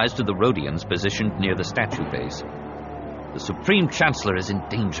cut his eyes to the Rhodians positioned near the statue base. The Supreme Chancellor is in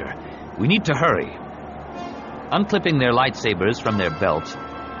danger. We need to hurry. Unclipping their lightsabers from their belts,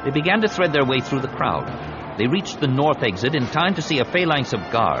 they began to thread their way through the crowd. They reached the north exit in time to see a phalanx of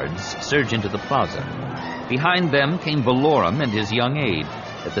guards surge into the plaza. Behind them came Valorum and his young aide,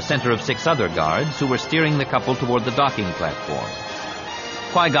 at the center of 6 other guards who were steering the couple toward the docking platform.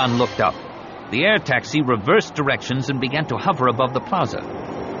 Qui-Gon looked up. The air taxi reversed directions and began to hover above the plaza.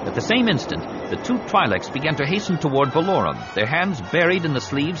 At the same instant, the 2 Twi'leks began to hasten toward Valorum, their hands buried in the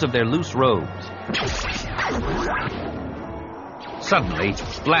sleeves of their loose robes. Suddenly,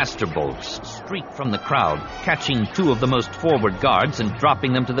 blaster bolts streaked from the crowd, catching 2 of the most forward guards and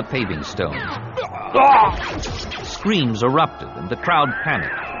dropping them to the paving stones. Screams erupted, and the crowd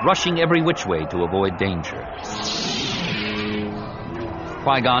panicked, rushing every which way to avoid danger.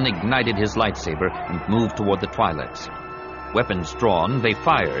 Qui-Gon ignited his lightsaber and moved toward the Twi'leks. Weapons drawn, they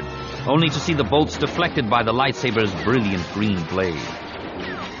fired, only to see the bolts deflected by the lightsaber's brilliant green blade.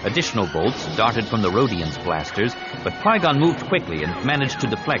 Additional bolts darted from the Rhodians' blasters, but Qui-Gon moved quickly and managed to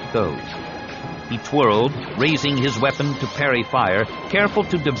deflect those. He twirled, raising his weapon to parry fire, careful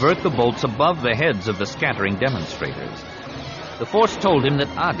to divert the bolts above the heads of the scattering demonstrators. The Force told him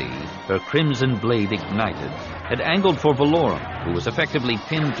that Adi, her crimson blade ignited, had angled for Valorum, who was effectively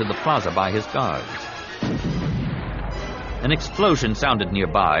pinned to the plaza by his guards. An explosion sounded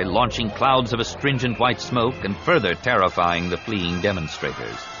nearby, launching clouds of astringent white smoke and further terrifying the fleeing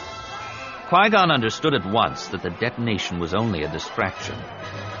demonstrators. Qui-Gon understood at once that the detonation was only a distraction.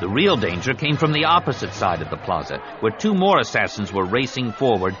 The real danger came from the opposite side of the plaza, where 2 more assassins were racing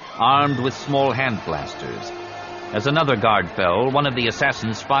forward, armed with small hand blasters. As another guard fell, one of the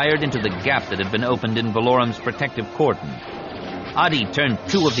assassins fired into the gap that had been opened in Valorum's protective cordon. Adi turned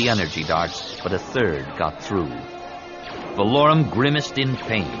 2 of the energy darts, but a third got through. Valorum grimaced in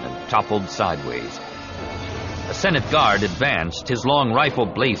pain and toppled sideways. A Senate guard advanced, his long rifle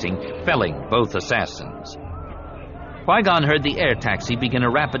blazing, felling both assassins. Qui-Gon heard the air taxi begin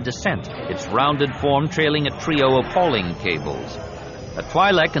a rapid descent, its rounded form trailing a trio of hauling cables. A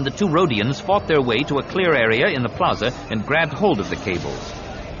Twi'lek and the 2 Rhodians fought their way to a clear area in the plaza and grabbed hold of the cables.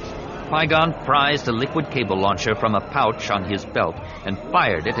 Qui-Gon prized a liquid cable launcher from a pouch on his belt and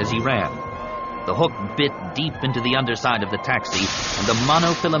fired it as he ran. The hook bit deep into the underside of the taxi, and the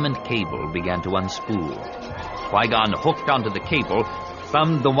monofilament cable began to unspool. Qui-Gon hooked onto the cable,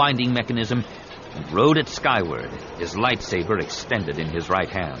 thumbed the winding mechanism, and rode it skyward, his lightsaber extended in his right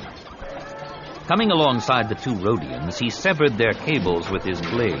hand. Coming alongside the 2 Rhodians, he severed their cables with his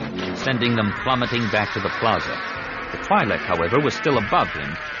blade, sending them plummeting back to the plaza. The Twi'lek, however, was still above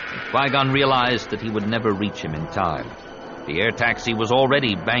him, and Qui-Gon realized that he would never reach him in time. The air taxi was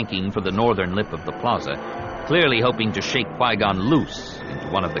already banking for the northern lip of the plaza, clearly hoping to shake Qui-Gon loose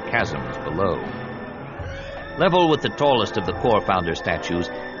into one of the chasms below. Level with the tallest of the Corps Founder statues,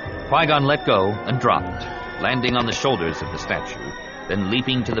 Qui-Gon let go and dropped, landing on the shoulders of the statue, then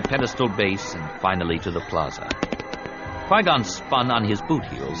leaping to the pedestal base and finally to the plaza. Qui-Gon spun on his boot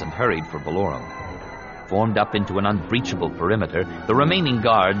heels and hurried for Valorum. Formed up into an unbreachable perimeter, the remaining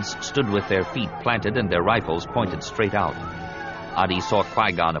guards stood with their feet planted and their rifles pointed straight out. Adi saw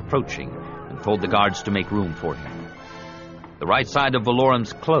Qui-Gon approaching and told the guards to make room for him. The right side of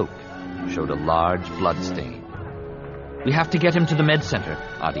Valorum's cloak showed a large bloodstain. "We have to get him to the med center,"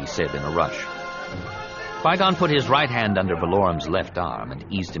 Adi said in a rush. Qui-Gon put his right hand under Valorum's left arm and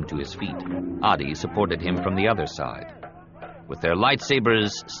eased him to his feet. Adi supported him from the other side. With their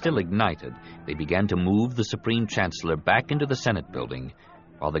lightsabers still ignited, they began to move the Supreme Chancellor back into the Senate building,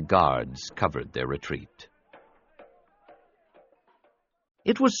 while the guards covered their retreat.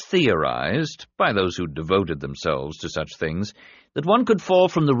 It was theorized, by those who devoted themselves to such things, that one could fall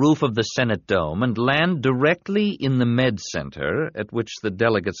from the roof of the Senate dome and land directly in the med center, at which the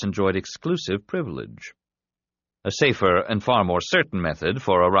delegates enjoyed exclusive privilege. A safer and far more certain method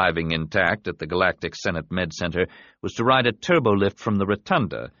for arriving intact at the Galactic Senate Med Center was to ride a turbolift from the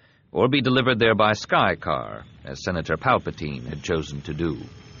Rotunda, or be delivered there by sky car, as Senator Palpatine had chosen to do.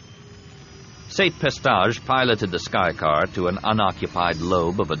 Sate Pestage piloted the sky car to an unoccupied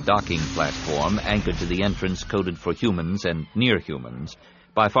lobe of a docking platform anchored to the entrance coded for humans and near humans,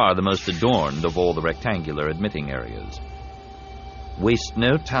 by far the most adorned of all the rectangular admitting areas. "Waste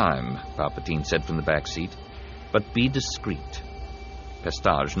no time," Palpatine said from the back seat. "But be discreet."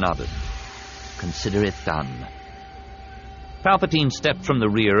 Pestage nodded. "Consider it done." Palpatine stepped from the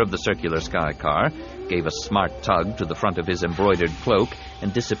rear of the circular sky car, gave a smart tug to the front of his embroidered cloak,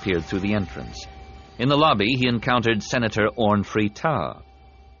 and disappeared through the entrance. In the lobby, he encountered Senator Ornfree Ta.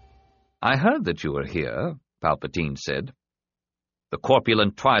 "I heard that you were here," Palpatine said. The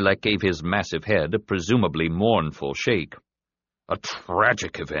corpulent Twi'lek gave his massive head a presumably mournful shake. "A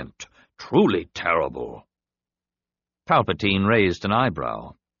tragic event, truly terrible." Palpatine raised an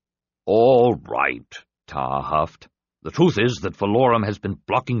eyebrow. "All right," Ta huffed. "The truth is that Valorum has been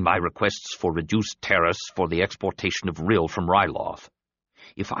blocking my requests for reduced tariffs for the exportation of Rill from Ryloth.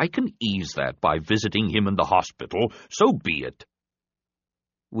 If I can ease that by visiting him in the hospital, so be it."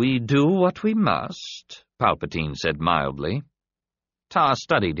 "We do what we must," Palpatine said mildly. Ta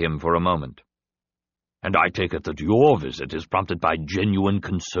studied him for a moment. "And I take it that your visit is prompted by genuine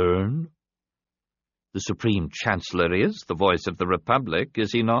concern?" "The Supreme Chancellor is the voice of the Republic,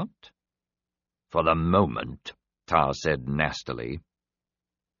 is he not?" "For the moment," Ta said nastily.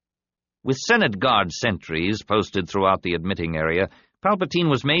 With Senate Guard sentries posted throughout the admitting area, Palpatine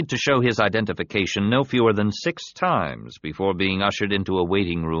was made to show his identification no fewer than 6 times before being ushered into a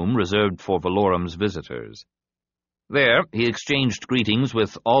waiting room reserved for Valorum's visitors. There, he exchanged greetings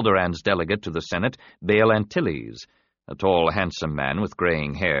with Alderaan's delegate to the Senate, Bail Antilles, a tall, handsome man with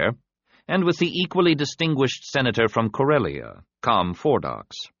graying hair, and with the equally distinguished senator from Corellia, Com Fordox.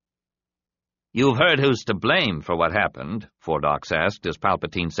 "You've heard who's to blame for what happened?" Fordox asked as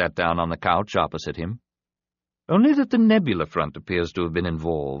Palpatine sat down on the couch opposite him. "Only that the Nebula Front appears to have been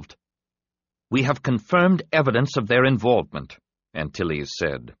involved." "We have confirmed evidence of their involvement," Antilles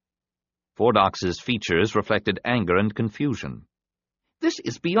said. Fordox's features reflected anger and confusion. "This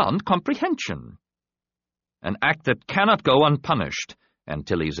is beyond comprehension." "An act that cannot go unpunished,"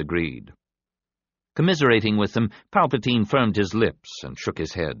 Antilles agreed. Commiserating with them, Palpatine firmed his lips and shook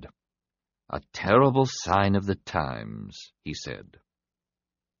his head. "A terrible sign of the times," he said.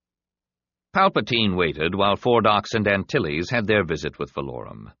 Palpatine waited while Fordox and Antilles had their visit with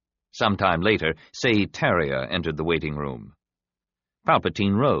Valorum. Some time later, Sei Taria entered the waiting room.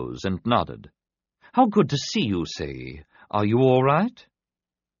 Palpatine rose and nodded. "How good to see you, Sei. Are you all right?"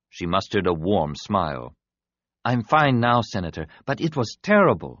 She mustered a warm smile. "I'm fine now, Senator, but it was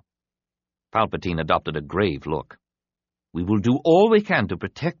terrible." Palpatine adopted a grave look. "We will do all we can to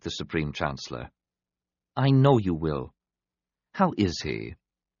protect the Supreme Chancellor." "I know you will. How is he?"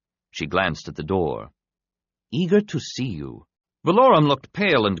 She glanced at the door. "Eager to see you." Valorum looked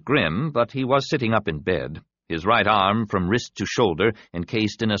pale and grim, but he was sitting up in bed, his right arm from wrist to shoulder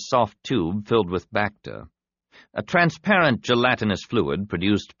encased in a soft tube filled with bacta, a transparent gelatinous fluid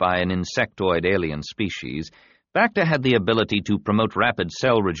produced by an insectoid alien species. Bacta had the ability to promote rapid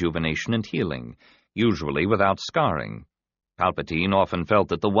cell rejuvenation and healing, usually without scarring. Palpatine often felt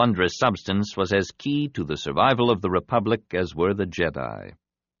that the wondrous substance was as key to the survival of the Republic as were the Jedi.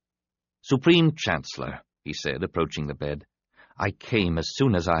 "Supreme Chancellor," he said, approaching the bed, "I came as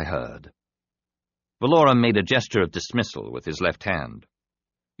soon as I heard." Valorum made a gesture of dismissal with his left hand.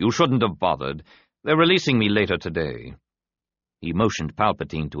 "You shouldn't have bothered. They're releasing me later today." He motioned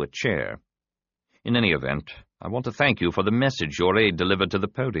Palpatine to a chair. "In any event, I want to thank you for the message your aide delivered to the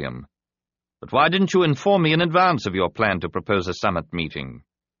podium. But why didn't you inform me in advance of your plan to propose a summit meeting?"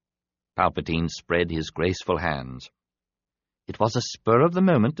 Palpatine spread his graceful hands. "It was a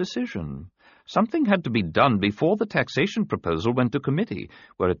spur-of-the-moment decision. Something had to be done before the taxation proposal went to committee,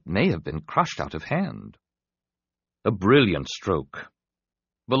 where it may have been crushed out of hand." "A brilliant stroke."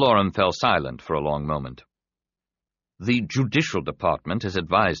 Valorum fell silent for a long moment. "The Judicial Department has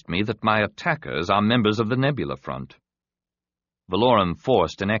advised me that my attackers are members of the Nebula Front." Valorum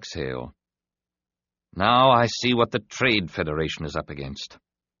forced an exhale. "Now I see what the Trade Federation is up against."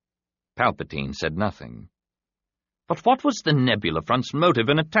 Palpatine said nothing. "But what was the Nebula Front's motive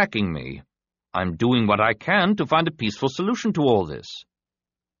in attacking me? I'm doing what I can to find a peaceful solution to all this."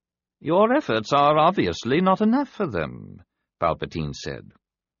 "Your efforts are obviously not enough for them," Palpatine said.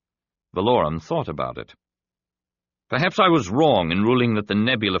 Valorum thought about it. "Perhaps I was wrong in ruling that the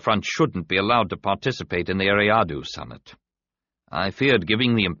Nebula Front shouldn't be allowed to participate in the Ariadu summit. I feared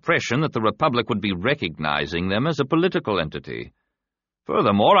giving the impression that the Republic would be recognizing them as a political entity.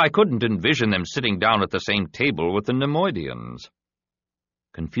 Furthermore, I couldn't envision them sitting down at the same table with the Nemoidians."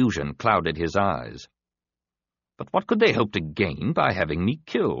 Confusion clouded his eyes. "But what could they hope to gain by having me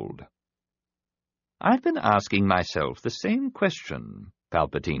killed?" "I've been asking myself the same question,"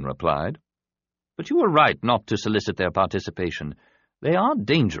 Palpatine replied. "But you were right not to solicit their participation. They are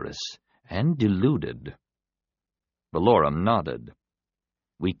dangerous and deluded." Valorum nodded.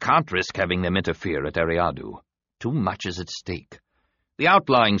 "We can't risk having them interfere at Ariadu. Too much is at stake. The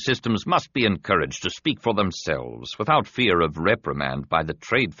outlying systems must be encouraged to speak for themselves, without fear of reprimand by the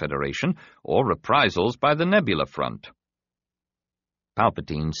Trade Federation or reprisals by the Nebula Front."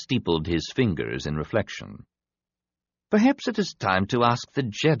 Palpatine steepled his fingers in reflection. "Perhaps it is time to ask the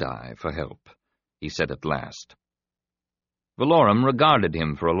Jedi for help," he said at last. Valorum regarded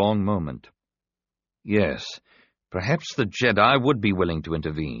him for a long moment. "Yes, perhaps the Jedi would be willing to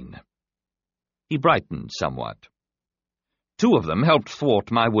intervene." He brightened somewhat. "Two of them helped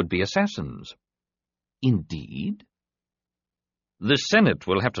thwart my would-be assassins." "Indeed?" "The Senate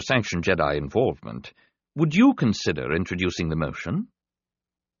will have to sanction Jedi involvement. Would you consider introducing the motion?"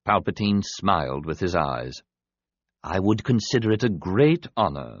 Palpatine smiled with his eyes. "I would consider it a great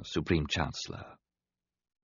honor, Supreme Chancellor."